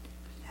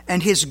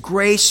 And his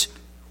grace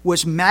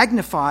was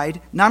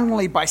magnified not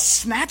only by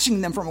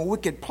snatching them from a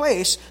wicked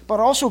place, but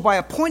also by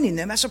appointing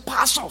them as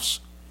apostles.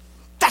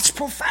 That's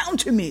profound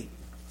to me.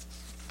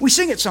 We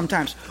sing it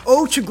sometimes.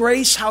 Oh, to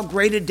grace, how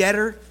great a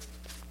debtor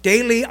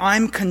daily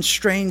I'm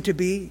constrained to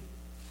be.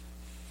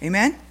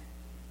 Amen?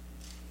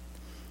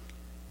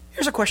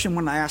 Here's a question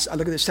when I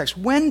look at this text.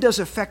 When does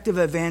effective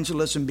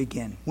evangelism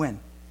begin? When?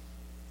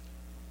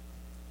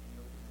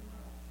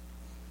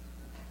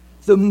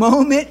 The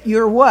moment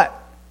you're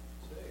what?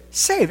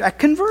 Saved. At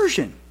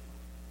conversion.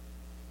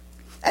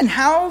 And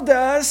how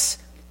does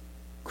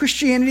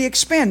Christianity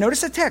expand?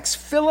 Notice the text.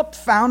 Philip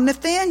found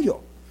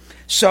Nathanael.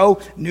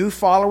 So, new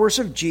followers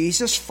of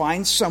Jesus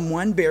find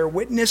someone, bear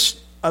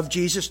witness of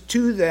Jesus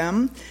to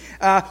them,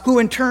 who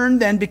in turn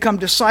then become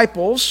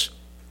disciples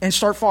and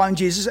start following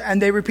Jesus,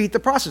 and they repeat the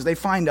process. They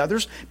find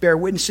others, bear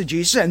witness to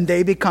Jesus, and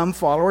they become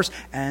followers,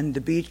 and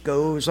the beat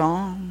goes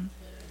on.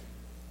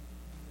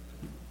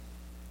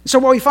 So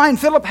what we find,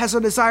 Philip has a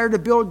desire to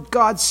build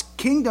God's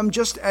kingdom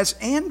just as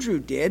Andrew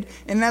did,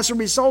 and as a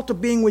result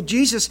of being with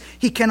Jesus,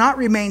 he cannot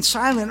remain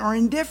silent or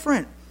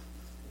indifferent.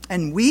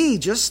 And we,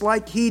 just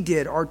like he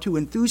did, are to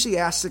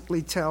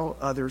enthusiastically tell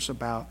others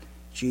about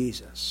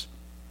Jesus.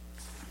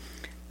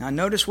 Now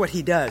notice what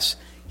he does.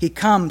 He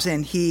comes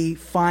and he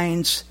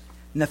finds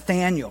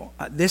Nathanael.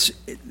 The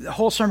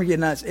whole sermon,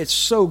 it's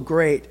so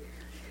great.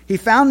 He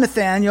found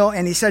Nathanael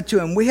and he said to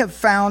him, we have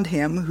found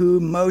him who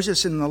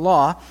Moses in the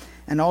law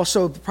and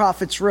also the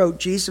prophets wrote,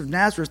 Jesus of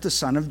Nazareth, the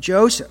son of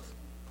Joseph.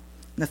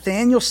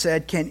 Nathanael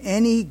said, can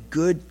anything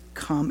good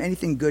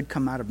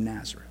come out of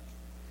Nazareth?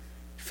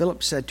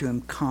 Philip said to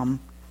him, come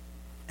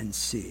and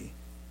see.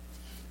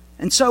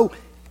 And so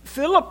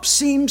Philip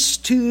seems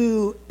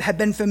to have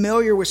been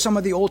familiar with some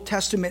of the Old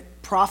Testament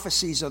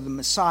prophecies of the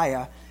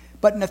Messiah,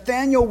 but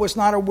Nathanael was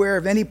not aware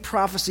of any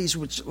prophecies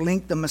which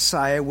linked the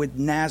Messiah with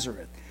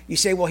Nazareth. You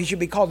say, well, he should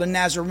be called a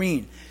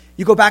Nazarene.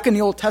 You go back in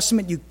the Old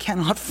Testament, you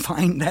cannot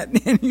find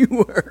that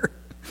anywhere.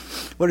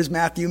 What does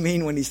Matthew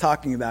mean when he's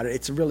talking about it?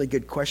 It's a really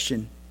good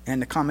question,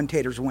 and the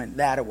commentators went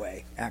that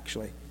way,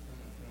 actually.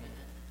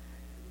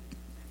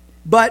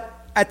 But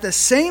at the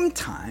same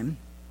time,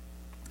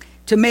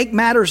 to make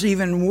matters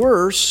even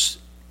worse,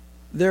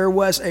 there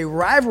was a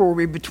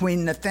rivalry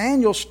between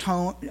Nathanael's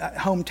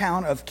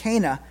hometown of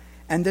Cana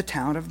and the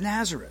town of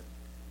Nazareth.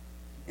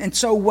 And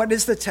so what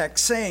is the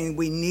text saying?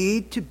 We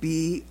need to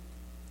be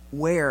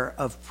aware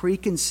of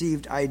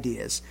preconceived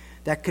ideas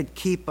that could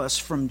keep us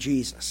from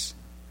Jesus.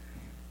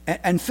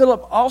 And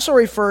Philip also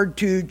referred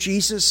to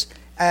Jesus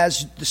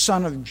as the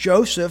son of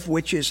Joseph,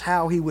 which is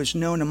how he was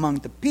known among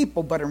the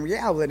people, but in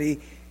reality,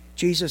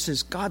 Jesus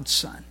is God's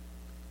son.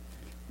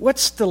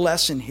 What's the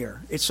lesson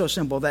here? It's so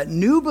simple that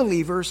new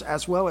believers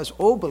as well as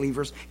old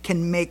believers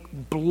can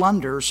make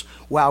blunders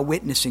while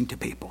witnessing to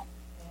people.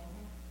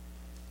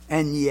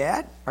 And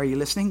yet, are you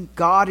listening?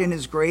 God in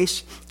His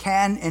grace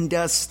can and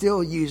does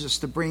still use us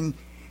to bring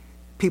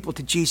people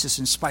to Jesus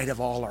in spite of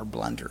all our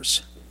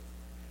blunders.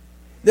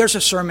 There's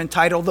a sermon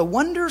titled, The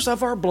Wonders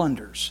of Our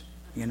Blunders,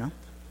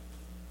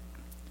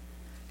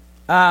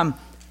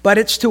 But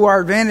it's to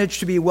our advantage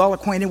to be well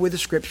acquainted with the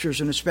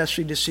Scriptures and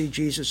especially to see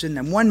Jesus in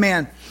them. One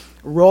man,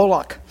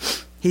 Rollock,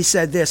 he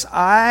said this,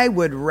 I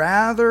would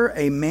rather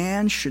a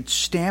man should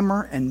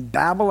stammer and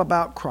babble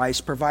about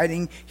Christ,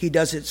 providing he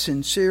does it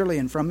sincerely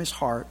and from his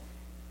heart,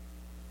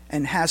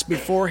 and has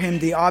before him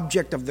the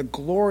object of the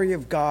glory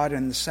of God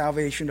and the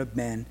salvation of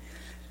men,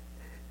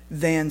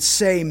 than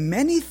say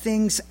many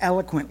things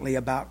eloquently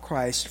about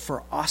Christ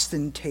for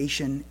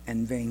ostentation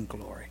and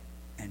vainglory.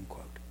 End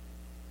quote.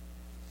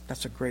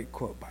 That's a great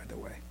quote, by the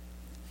way.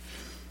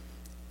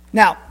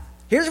 Now,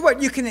 here's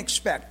what you can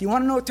expect. You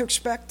want to know what to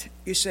expect?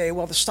 You say,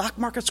 well, the stock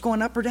market's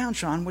going up or down,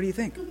 Sean. What do you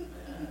think?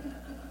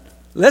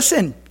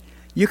 Listen,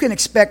 you can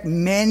expect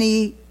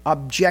many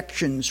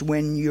objections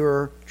when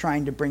you're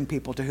trying to bring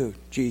people to who?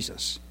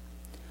 Jesus.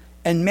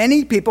 And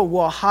many people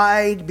will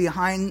hide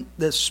behind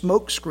the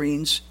smoke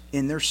screens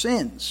in their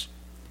sins.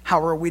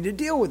 How are we to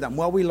deal with them?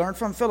 Well, we learned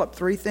from Philip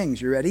 3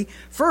 things. You ready?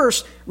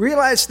 First,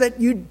 realize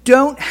that you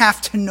don't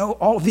have to know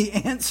all the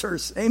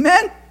answers.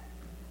 Amen?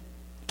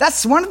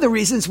 That's one of the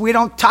reasons we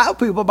don't tell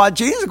people about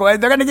Jesus. They're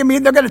going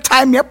to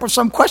tie me up with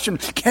some question.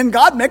 Can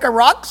God make a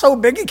rock so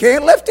big He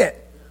can't lift it?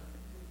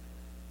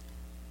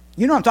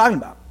 You know what I'm talking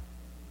about.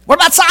 What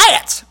about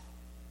science?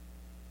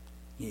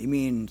 You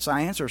mean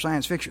science or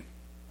science fiction?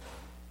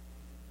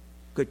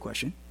 Good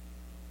question.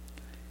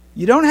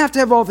 You don't have to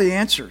have all the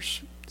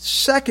answers.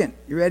 Second,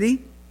 you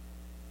ready?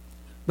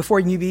 Before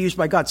you can be used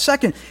by God.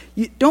 Second,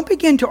 you don't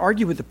begin to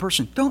argue with the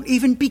person. Don't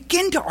even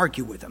begin to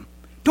argue with them.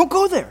 Don't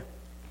go there.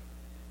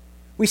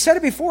 We said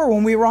it before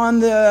when we were on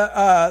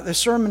the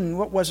sermon,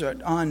 what was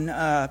it,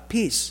 on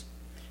peace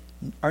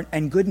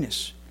and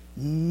goodness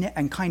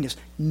and kindness.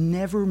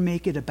 Never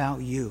make it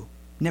about you.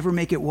 Never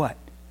make it what?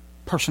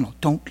 Personal.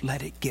 Don't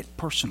let it get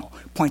personal.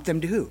 Point them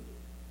to who?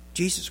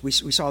 Jesus. We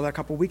saw that a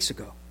couple weeks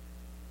ago.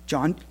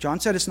 John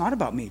said it's not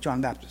about me,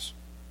 John Baptist.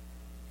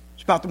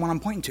 It's about the one I'm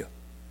pointing to. You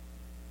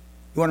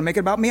want to make it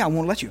about me? I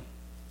won't let you.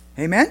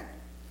 Amen?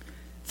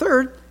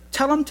 Third,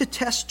 tell them to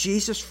test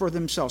Jesus for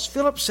themselves.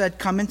 Philip said,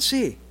 come and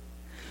see.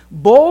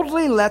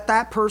 Boldly let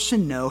that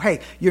person know, hey,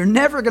 you're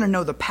never going to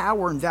know the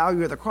power and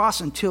value of the cross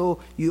until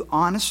you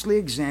honestly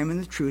examine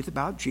the truth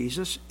about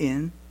Jesus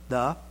in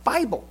the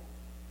Bible.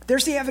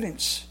 There's the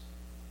evidence.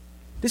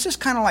 This is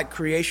kind of like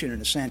creation in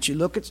a sense. You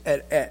look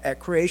at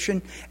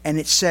creation and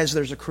it says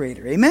there's a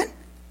creator. Amen?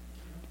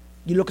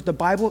 You look at the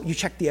Bible, you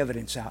check the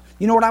evidence out.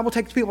 You know what I will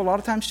take people a lot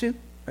of times to?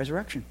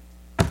 Resurrection.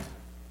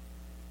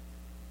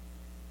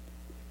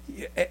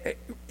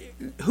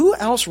 Who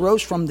else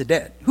rose from the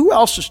dead? Who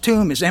else's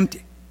tomb is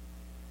empty?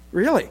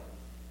 Really?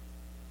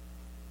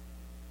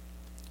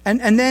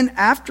 And then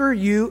after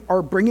you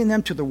are bringing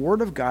them to the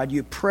Word of God,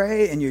 you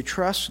pray and you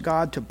trust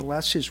God to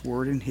bless His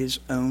Word in His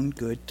own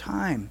good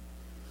time.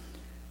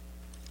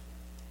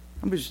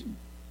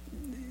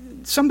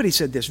 Somebody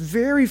said this,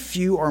 very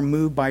few are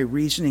moved by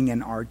reasoning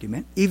and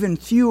argument. Even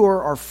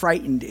fewer are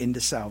frightened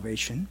into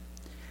salvation.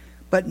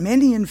 But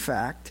many, in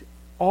fact,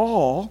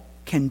 all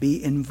can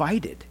be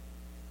invited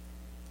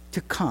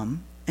to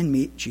come and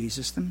meet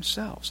Jesus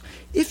themselves.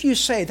 If you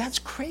say, that's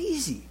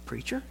crazy,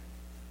 preacher.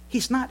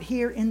 He's not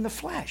here in the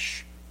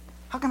flesh.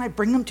 How can I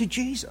bring them to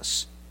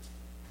Jesus?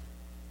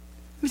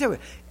 Let me tell you,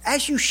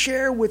 as you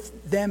share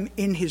with them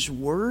in His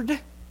Word,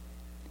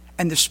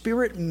 and the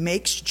Spirit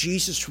makes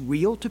Jesus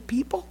real to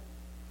people,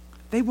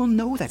 they will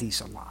know that He's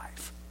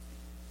alive.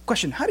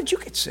 Question, how did you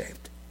get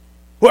saved?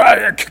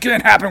 Well, it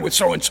can't happen with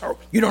so-and-so.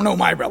 You don't know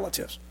my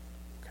relatives.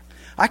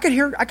 I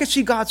could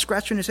see God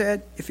scratching His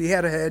head, if He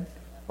had a head,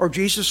 or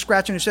Jesus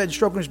scratching His head,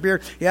 stroking His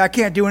beard. Yeah, I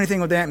can't do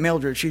anything with Aunt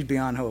Mildred. She's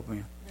beyond hope.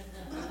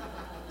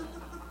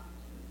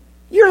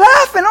 You're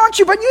laughing, aren't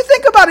you? But you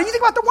think about it. You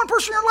think about the one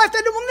person in your life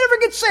that will never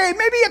get saved.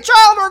 Maybe a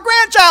child or a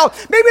grandchild.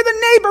 Maybe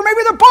the neighbor.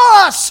 Maybe the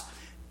boss.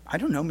 I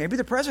don't know. Maybe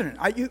the president.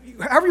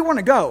 However you want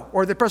to go.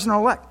 Or the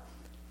president-elect.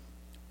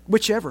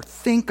 Whichever.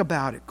 Think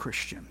about it,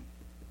 Christian.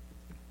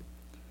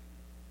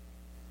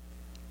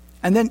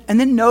 And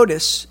then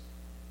notice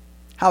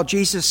how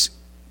Jesus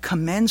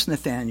commends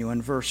Nathanael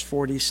in verse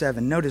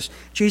 47. Notice,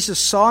 Jesus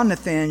saw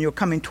Nathanael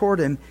coming toward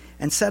him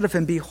and said of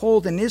him,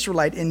 behold, an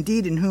Israelite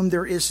indeed in whom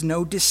there is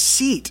no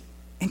deceit.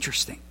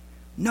 Interesting.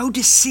 No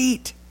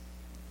deceit.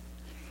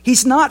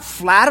 He's not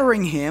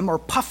flattering him or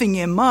puffing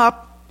him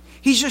up.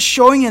 He's just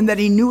showing him that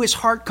he knew his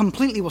heart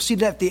completely. We'll see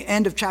that at the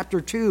end of chapter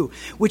 2,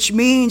 which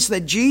means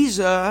that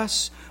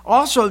Jesus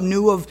also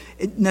knew of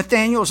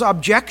Nathanael's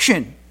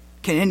objection.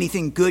 Can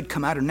anything good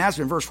come out of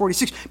Nazareth? In verse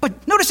 46.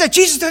 But notice that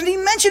Jesus doesn't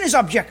even mention his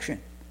objection.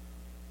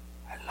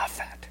 I love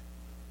that.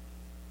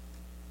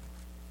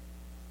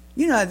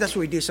 You know, that's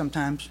what we do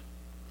sometimes.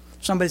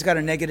 Somebody's got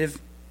a negative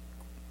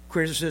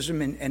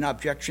criticism and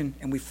objection,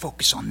 and we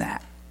focus on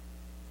that.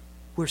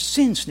 We're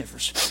sin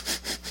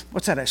sniffers.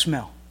 What's that I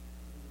smell?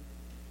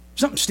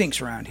 Something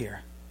stinks around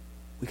here.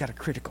 We got a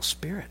critical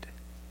spirit.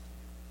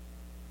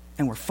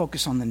 And we're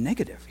focused on the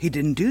negative. He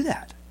didn't do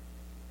that.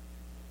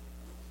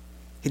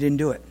 He didn't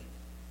do it.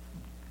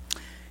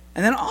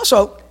 And then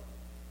also,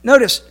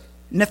 notice,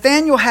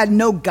 Nathanael had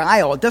no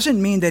guile. It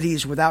doesn't mean that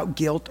he's without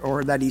guilt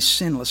or that he's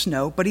sinless,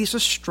 no, but he's a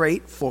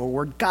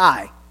straightforward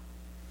guy.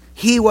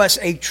 He was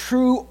a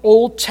true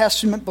Old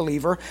Testament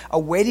believer,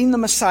 awaiting the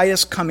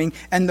Messiah's coming,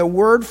 and the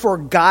word for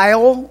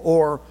guile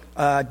or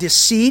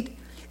deceit,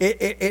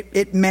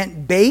 it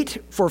meant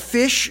bait for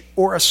fish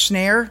or a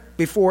snare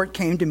before it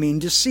came to mean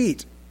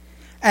deceit.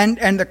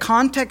 And the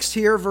context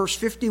here, verse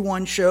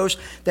 51, shows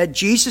that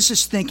Jesus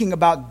is thinking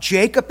about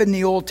Jacob in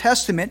the Old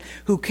Testament,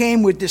 who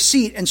came with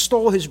deceit and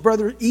stole his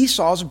brother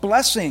Esau's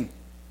blessing.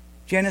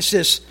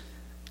 Genesis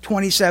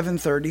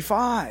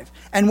 27:35.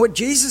 And what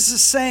Jesus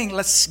is saying,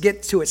 let's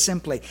get to it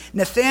simply.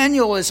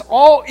 Nathanael is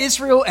all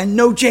Israel and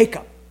no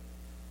Jacob.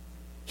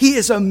 He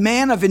is a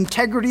man of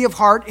integrity of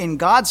heart in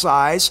God's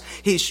eyes.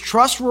 He's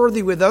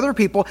trustworthy with other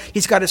people.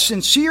 He's got a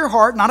sincere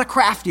heart, not a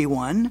crafty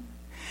one.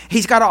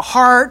 He's got a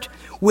heart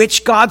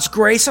which God's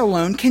grace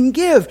alone can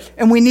give.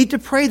 And we need to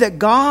pray that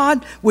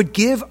God would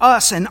give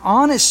us an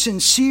honest,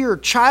 sincere,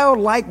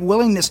 childlike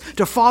willingness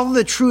to follow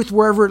the truth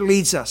wherever it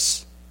leads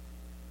us.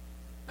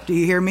 Do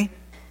you hear me?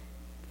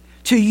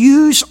 To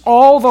use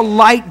all the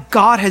light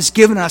God has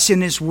given us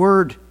in His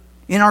Word,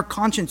 in our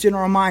conscience, in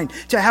our mind,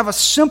 to have a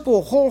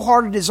simple,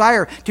 wholehearted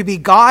desire to be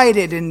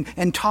guided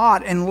and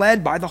taught and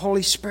led by the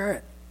Holy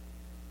Spirit.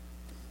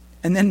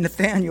 And then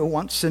Nathanael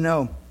wants to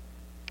know,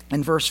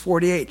 in verse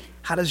 48,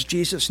 how does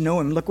Jesus know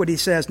him? Look what he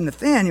says.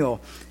 Nathanael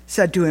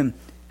said to him,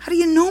 "How do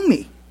you know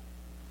me?"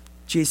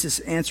 Jesus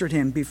answered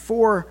him,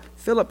 "Before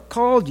Philip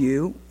called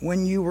you,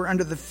 when you were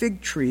under the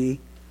fig tree,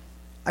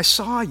 I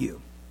saw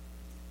you."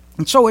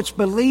 And so it's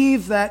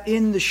believed that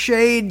in the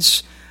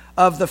shades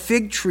of the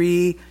fig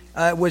tree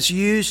was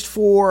used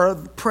for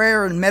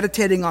prayer and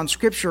meditating on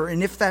Scripture.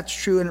 And if that's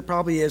true, and it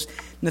probably is,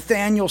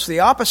 Nathanael's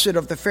the opposite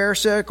of the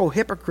Pharisaical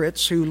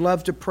hypocrites who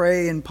love to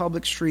pray in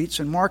public streets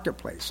and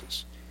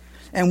marketplaces.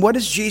 And what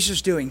is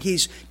Jesus doing?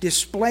 He's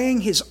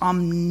displaying his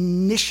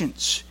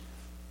omniscience.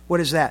 What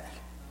is that?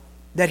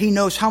 That he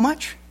knows how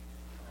much?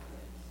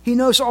 He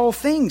knows all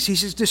things.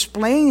 He's just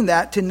displaying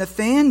that to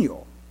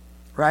Nathanael,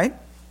 right?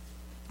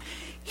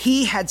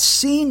 He had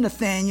seen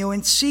Nathanael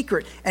in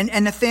secret. And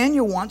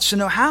Nathanael wants to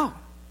know how.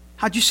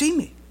 How'd you see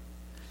me?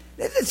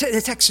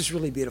 The text is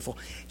really beautiful.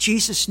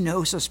 Jesus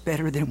knows us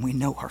better than we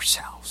know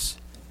ourselves.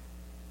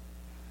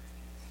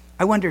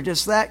 I wonder,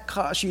 does that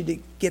cause you to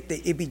get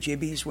the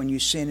ibby-jibbies when you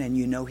sin and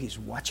you know He's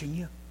watching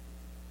you?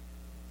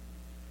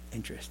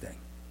 Interesting.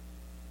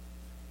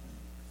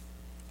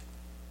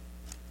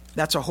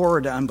 That's a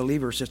horror to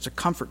unbelievers. It's a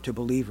comfort to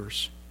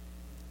believers.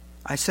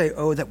 I say,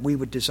 oh, that we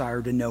would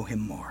desire to know Him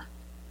more.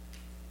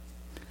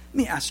 Let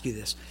me ask you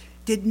this.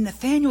 Did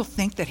Nathanael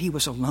think that he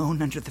was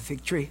alone under the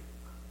fig tree?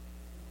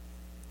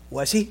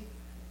 Was he?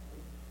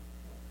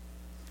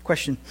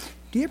 Question.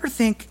 Do you ever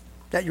think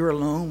that you're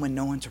alone when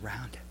no one's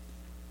around?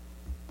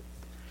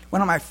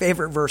 One of my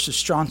favorite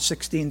verses, John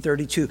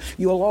 16:32.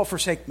 You will all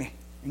forsake me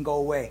and go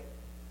away.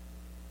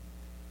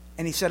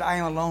 And He said, I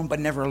am alone, but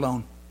never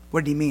alone.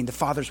 What did He mean? The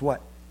Father's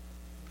what?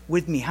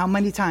 With me. How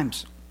many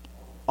times?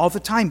 All the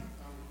time.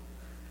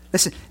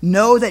 Listen,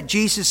 know that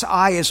Jesus'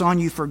 eye is on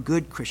you for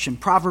good, Christian.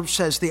 Proverbs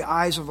says the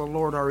eyes of the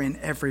Lord are in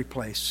every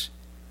place.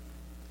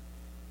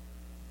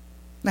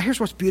 Now here's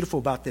what's beautiful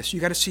about this. You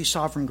got to see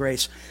sovereign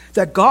grace.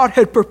 That God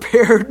had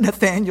prepared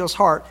Nathanael's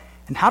heart.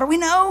 And how do we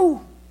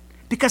know?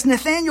 Because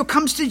Nathanael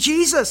comes to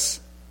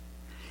Jesus.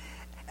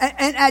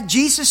 And at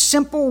Jesus'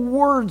 simple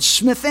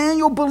words,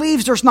 Nathanael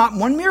believes there's not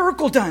one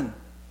miracle done.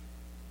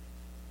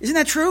 Isn't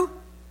that true?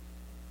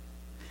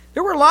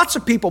 There were lots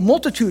of people,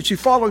 multitudes, who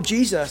followed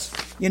Jesus.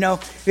 You know,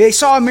 they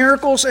saw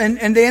miracles and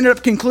they ended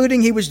up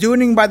concluding He was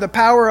doing it by the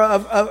power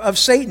of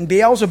Satan,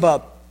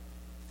 Beelzebub.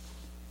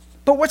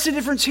 But what's the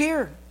difference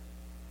here?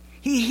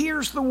 He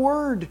hears the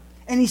word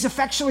and he's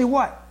effectually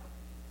what?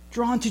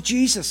 Drawn to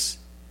Jesus.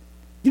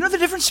 You know what the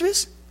difference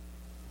is?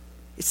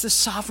 It's the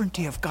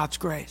sovereignty of God's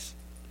grace.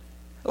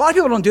 A lot of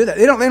people don't do that.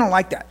 They don't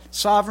like that.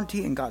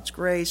 Sovereignty and God's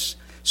grace.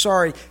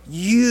 Sorry,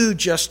 you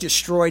just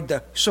destroyed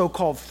the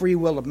so-called free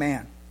will of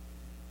man.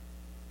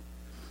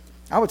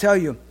 I will tell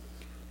you,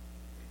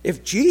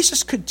 if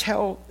Jesus could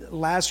tell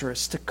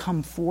Lazarus to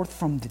come forth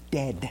from the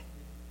dead,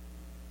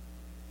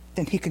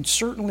 then He can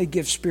certainly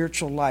give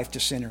spiritual life to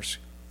sinners.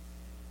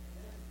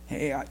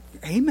 Hey,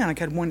 amen. I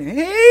got one.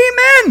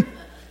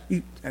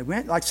 Amen. I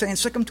went like saying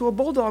sick 'em to a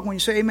bulldog when you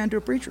say amen to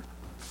a preacher.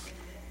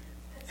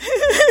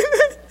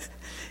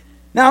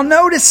 Now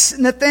notice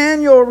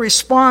Nathanael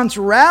responds,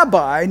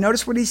 Rabbi,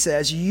 notice what he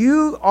says,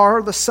 you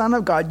are the Son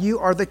of God, you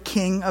are the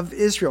King of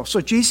Israel. So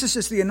Jesus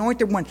is the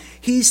anointed one.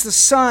 He's the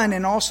Son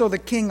and also the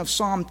King of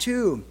Psalm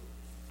 2.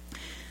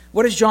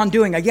 What is John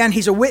doing? Again,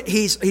 he's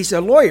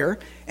a lawyer,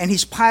 And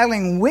he's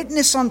piling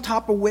witness on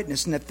top of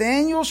witness.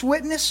 Nathanael's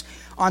witness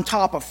on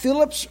top of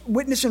Philip's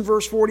witness in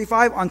verse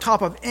 45, on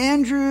top of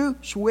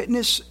Andrew's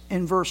witness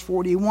in verse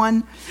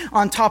 41,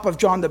 on top of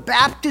John the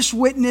Baptist's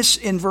witness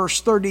in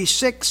verse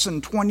 36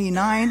 and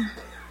 29.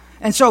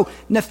 And so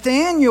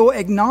Nathanael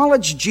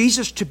acknowledged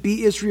Jesus to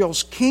be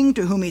Israel's king,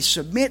 to whom he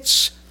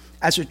submits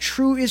as a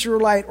true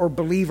Israelite or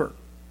believer.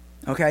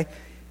 Okay?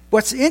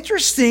 What's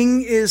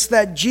interesting is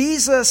that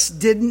Jesus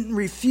didn't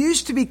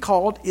refuse to be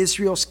called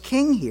Israel's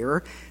king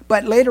here,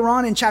 but later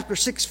on in chapter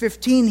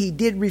 6:15, he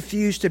did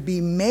refuse to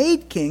be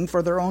made king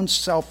for their own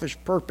selfish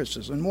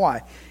purposes. And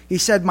why? He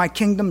said, my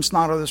kingdom's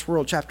not of this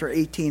world, chapter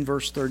 18,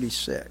 verse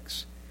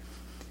 36.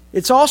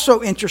 It's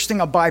also interesting,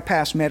 a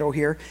bypass meadow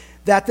here,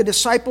 that the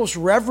disciples'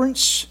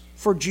 reverence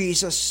for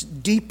Jesus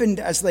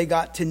deepened as they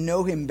got to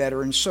know him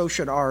better, and so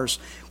should ours.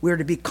 We are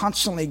to be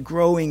constantly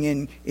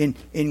growing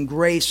in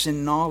grace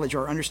and knowledge,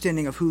 our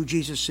understanding of who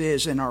Jesus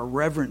is and our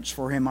reverence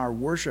for him, our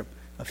worship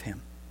of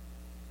him.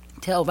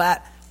 Tell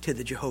that to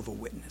the Jehovah's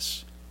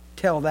Witness.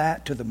 Tell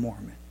that to the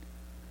Mormon.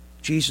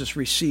 Jesus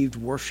received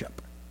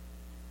worship.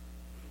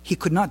 He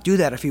could not do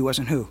that if he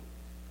wasn't who?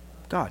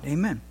 God.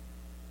 Amen.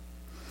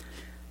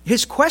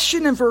 His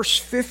question in verse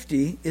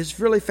 50 is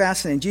really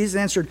fascinating. Jesus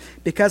answered,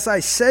 because I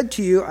said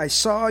to you, I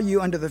saw you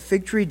under the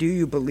fig tree, do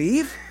you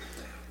believe?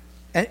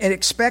 And it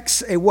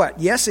expects a what?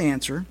 Yes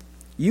answer.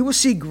 You will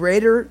see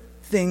greater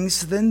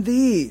things than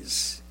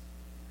these.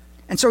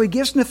 And so he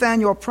gives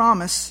Nathanael a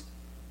promise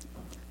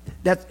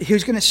that he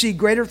was going to see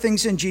greater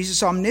things in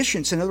Jesus'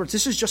 omniscience. In other words,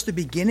 this is just the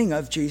beginning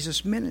of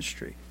Jesus'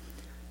 ministry.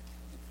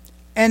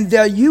 And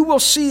you will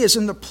see is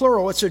in the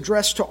plural. It's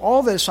addressed to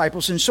all the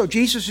disciples. And so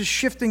Jesus is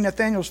shifting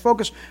Nathanael's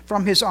focus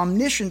from his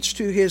omniscience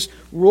to his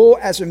role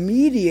as a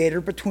mediator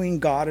between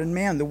God and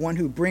man, the one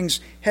who brings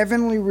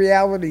heavenly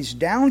realities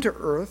down to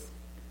earth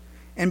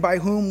and by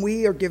whom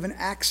we are given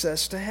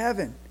access to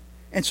heaven.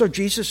 And so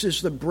Jesus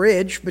is the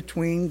bridge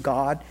between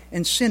God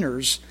and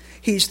sinners.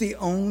 He's the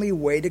only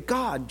way to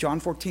God. John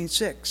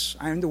 14:6.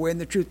 I am the way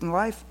and the truth and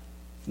life.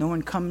 No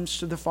one comes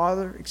to the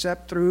Father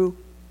except through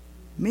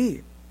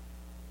me.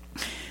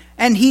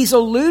 And he's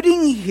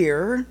alluding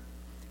here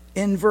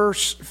in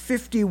verse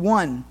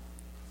 51.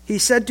 He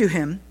said to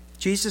him,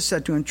 Jesus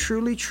said to him,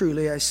 truly,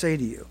 truly, I say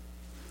to you,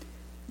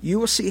 you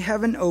will see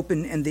heaven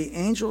open and the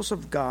angels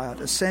of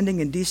God ascending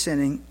and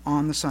descending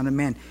on the Son of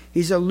Man.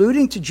 He's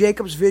alluding to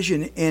Jacob's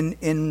vision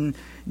in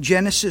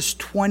Genesis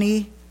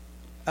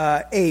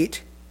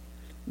 28,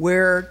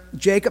 where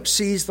Jacob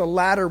sees the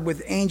ladder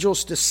with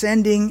angels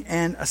descending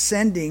and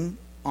ascending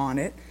on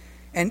it.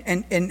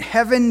 And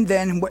heaven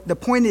then, the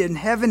point in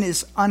heaven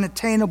is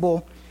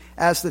unattainable,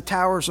 as the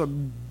towers of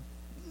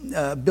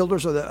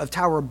builders of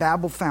Tower of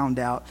Babel found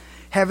out.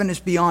 Heaven is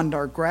beyond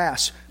our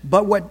grasp.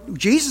 But what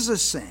Jesus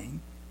is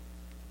saying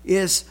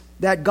is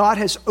that God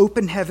has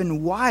opened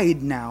heaven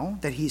wide now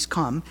that he's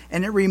come,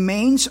 and it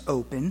remains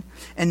open,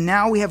 and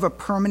now we have a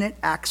permanent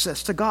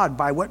access to God.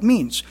 By what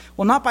means?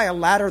 Well, not by a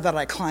ladder that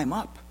I climb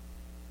up,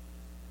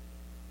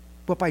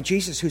 but by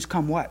Jesus who's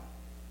come what?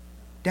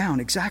 Down,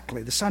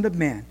 exactly, the Son of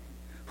Man,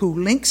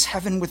 who links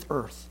heaven with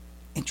earth.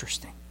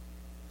 Interesting.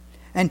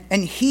 And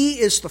he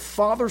is the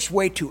Father's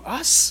way to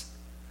us,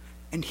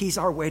 and he's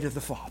our way to the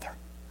Father.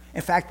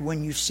 In fact,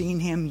 when you've seen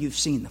him, you've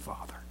seen the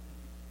Father.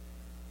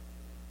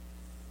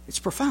 It's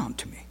profound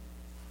to me.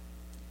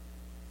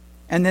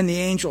 And then the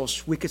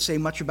angels, we could say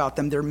much about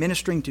them. They're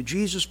ministering to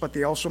Jesus, but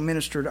they also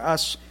minister to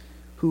us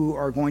who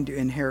are going to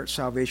inherit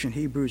salvation.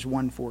 Hebrews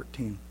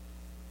 1:14.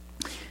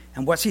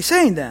 And what's he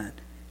saying then?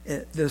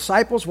 The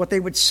disciples, what they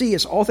would see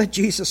is all that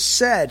Jesus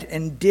said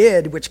and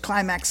did, which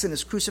climaxed in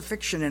his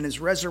crucifixion and his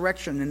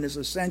resurrection and his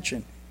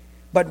ascension.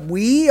 But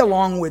we,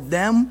 along with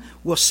them,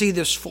 will see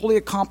this fully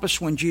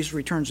accomplished when Jesus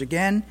returns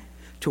again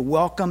to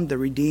welcome the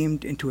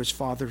redeemed into his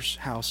Father's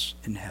house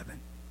in heaven.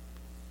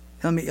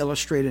 Let me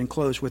illustrate and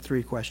close with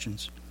 3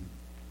 questions.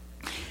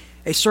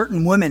 A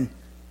certain woman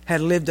had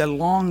lived a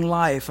long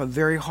life of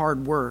very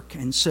hard work,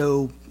 and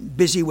so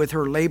busy with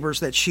her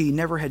labors that she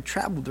never had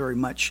traveled very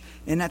much.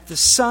 And as the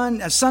sun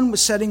was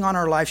setting on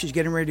her life, she's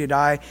getting ready to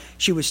die,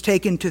 she was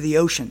taken to the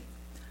ocean.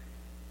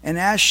 And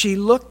as she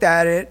looked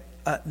at it,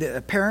 the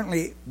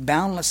apparently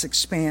boundless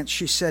expanse,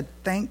 she said,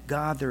 thank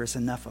God there is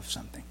enough of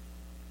something.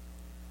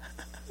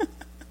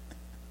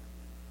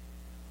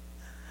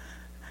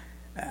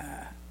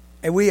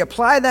 And we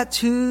apply that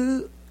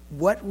to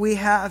what we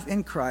have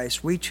in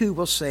Christ, we too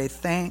will say,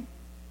 thank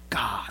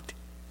God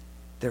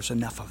there's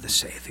enough of the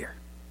Savior.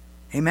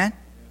 Amen?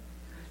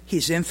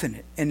 He's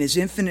infinite, and his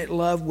infinite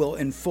love will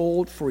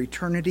enfold for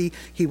eternity.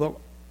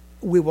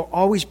 We will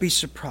always be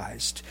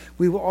surprised.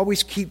 We will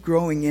always keep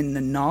growing in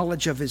the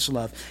knowledge of his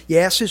love.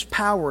 Yes, his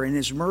power and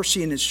his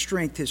mercy and his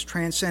strength, his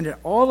transcendent,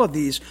 all of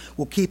these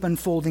will keep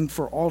unfolding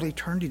for all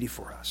eternity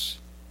for us.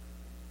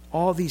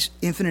 All these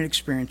infinite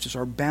experiences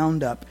are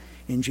bound up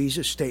in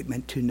Jesus'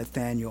 statement to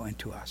Nathanael and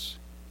to us.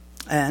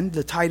 And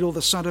the title,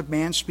 the Son of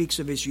Man, speaks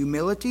of his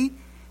humility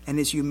and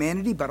his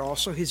humanity, but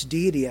also his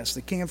deity as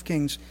the King of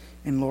Kings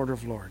and Lord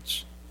of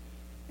Lords.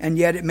 And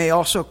yet it may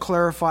also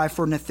clarify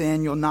for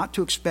Nathanael not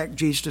to expect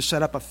Jesus to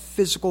set up a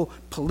physical,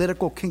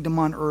 political kingdom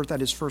on earth at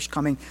his first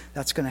coming.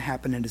 That's going to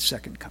happen in his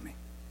second coming.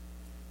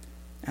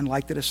 And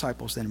like the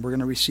disciples then, we're going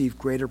to receive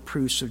greater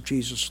proofs of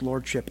Jesus'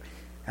 lordship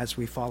as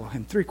we follow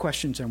him. 3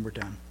 questions and we're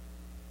done.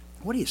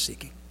 What are you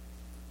seeking?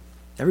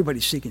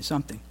 Everybody's seeking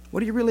something.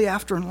 What are you really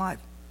after in life?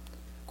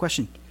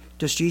 Question,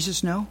 does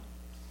Jesus know?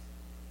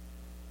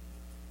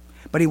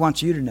 But he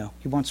wants you to know.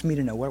 He wants me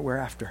to know what we're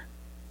after.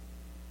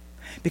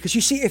 Because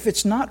you see, if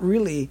it's not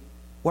really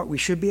what we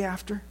should be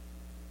after,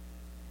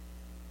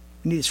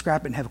 we need to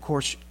scrap it and have a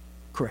course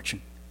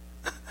correction.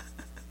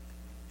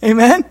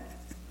 Amen?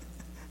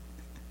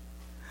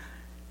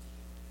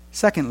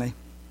 Secondly,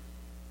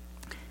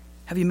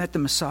 have you met the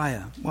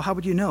Messiah? Well, how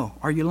would you know?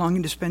 Are you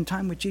longing to spend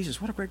time with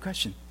Jesus? What a great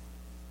question.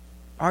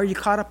 Are you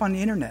caught up on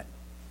the internet?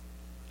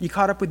 You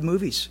caught up with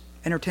movies,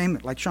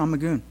 entertainment, like Sean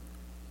Magoon?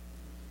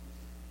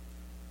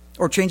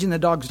 Or changing the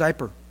dog's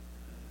diaper?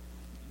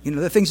 You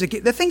know, the things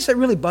that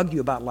really bug you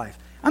about life.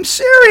 I'm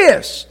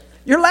serious.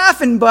 You're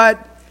laughing,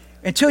 but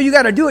until you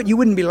got to do it, you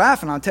wouldn't be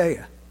laughing, I'll tell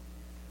you.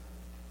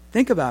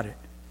 Think about it.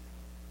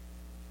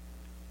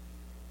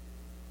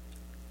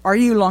 Are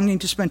you longing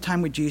to spend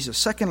time with Jesus?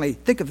 Secondly,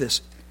 think of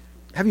this.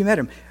 Have you met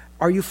him?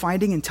 Are you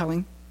finding and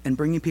telling and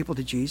bringing people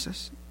to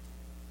Jesus?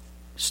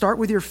 Start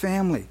with your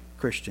family,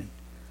 Christian.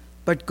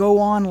 But go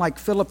on like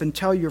Philip and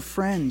tell your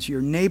friends,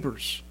 your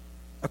neighbors,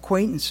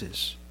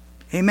 acquaintances.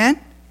 Amen?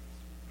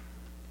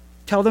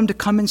 Tell them to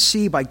come and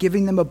see by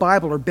giving them a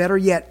Bible, or better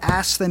yet,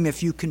 ask them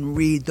if you can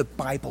read the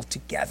Bible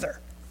together.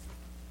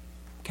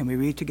 Can we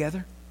read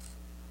together?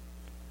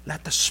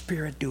 Let the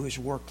Spirit do his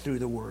work through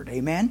the Word.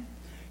 Amen?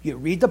 You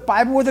read the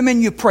Bible with them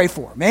and you pray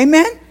for them.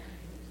 Amen?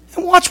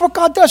 And watch what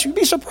God does. You'd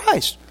be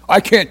surprised. I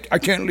can't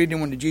lead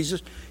anyone to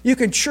Jesus. You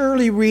can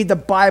surely read the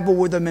Bible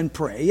with them and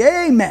pray.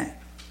 Amen.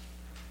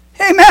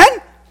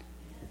 Amen?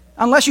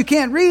 Unless you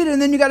can't read, and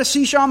then you got to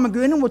see Sean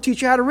Magoon and we'll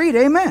teach you how to read.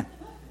 Amen.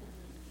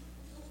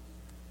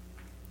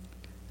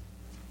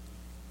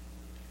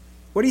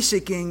 What are you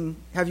seeking?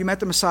 Have you met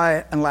the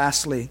Messiah? And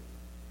lastly,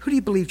 who do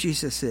you believe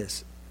Jesus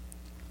is?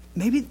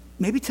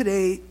 Maybe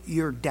today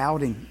you're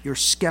doubting, you're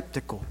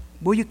skeptical.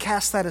 Will you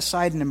cast that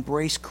aside and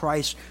embrace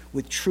Christ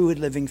with true and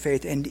living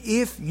faith? And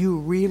if you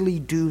really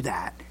do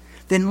that,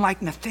 then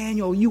like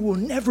Nathanael, you will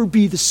never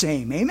be the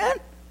same. Amen?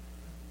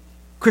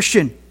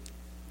 Christian,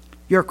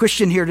 you're a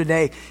Christian here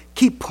today.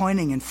 Keep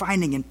pointing and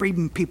finding and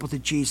bringing people to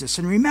Jesus.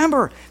 And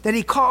remember that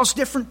he calls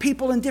different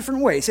people in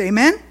different ways.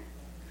 Amen?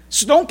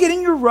 So don't get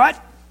in your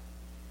rut.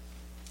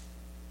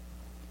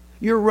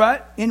 Your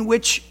rut in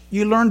which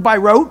you learned by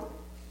rote.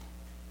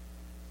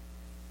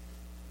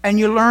 And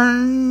you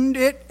learned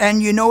it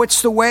and you know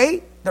it's the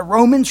way, the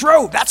Romans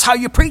road. That's how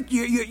you preach.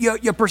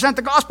 You present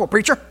the gospel,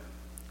 preacher.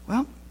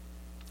 Well,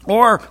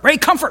 or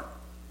great comfort.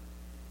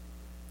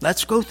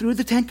 Let's go through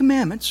the 10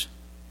 Commandments.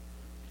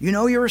 You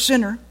know you're a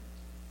sinner.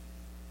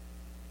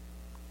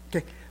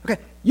 Okay.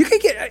 You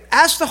can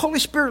ask the Holy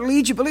Spirit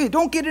lead you, believe.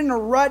 Don't get in a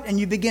rut and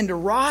you begin to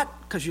rot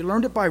because you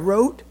learned it by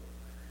rote.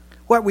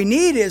 What we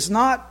need is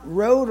not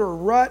rote or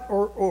rut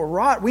or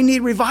rot. We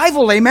need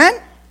revival,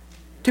 amen?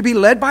 To be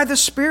led by the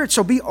Spirit.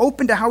 So be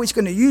open to how he's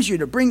going to use you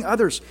to bring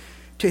others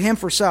to him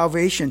for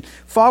salvation.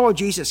 Follow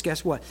Jesus.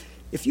 Guess what?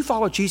 If you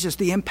follow Jesus,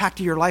 the impact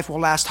of your life will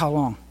last how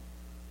long?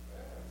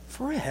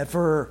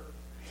 Forever.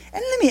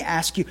 And let me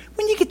ask you,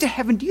 when you get to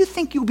heaven, do you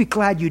think you'll be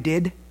glad you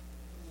did?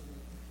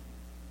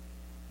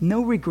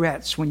 No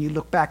regrets when you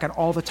look back at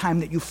all the time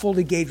that you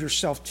fully gave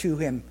yourself to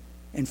him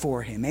and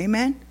for him.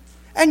 Amen?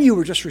 And you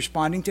were just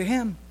responding to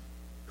him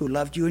who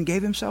loved you and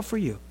gave himself for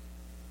you.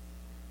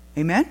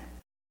 Amen?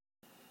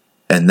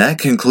 And that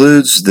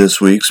concludes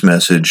this week's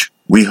message.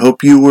 We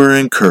hope you were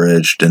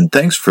encouraged, and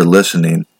thanks for listening.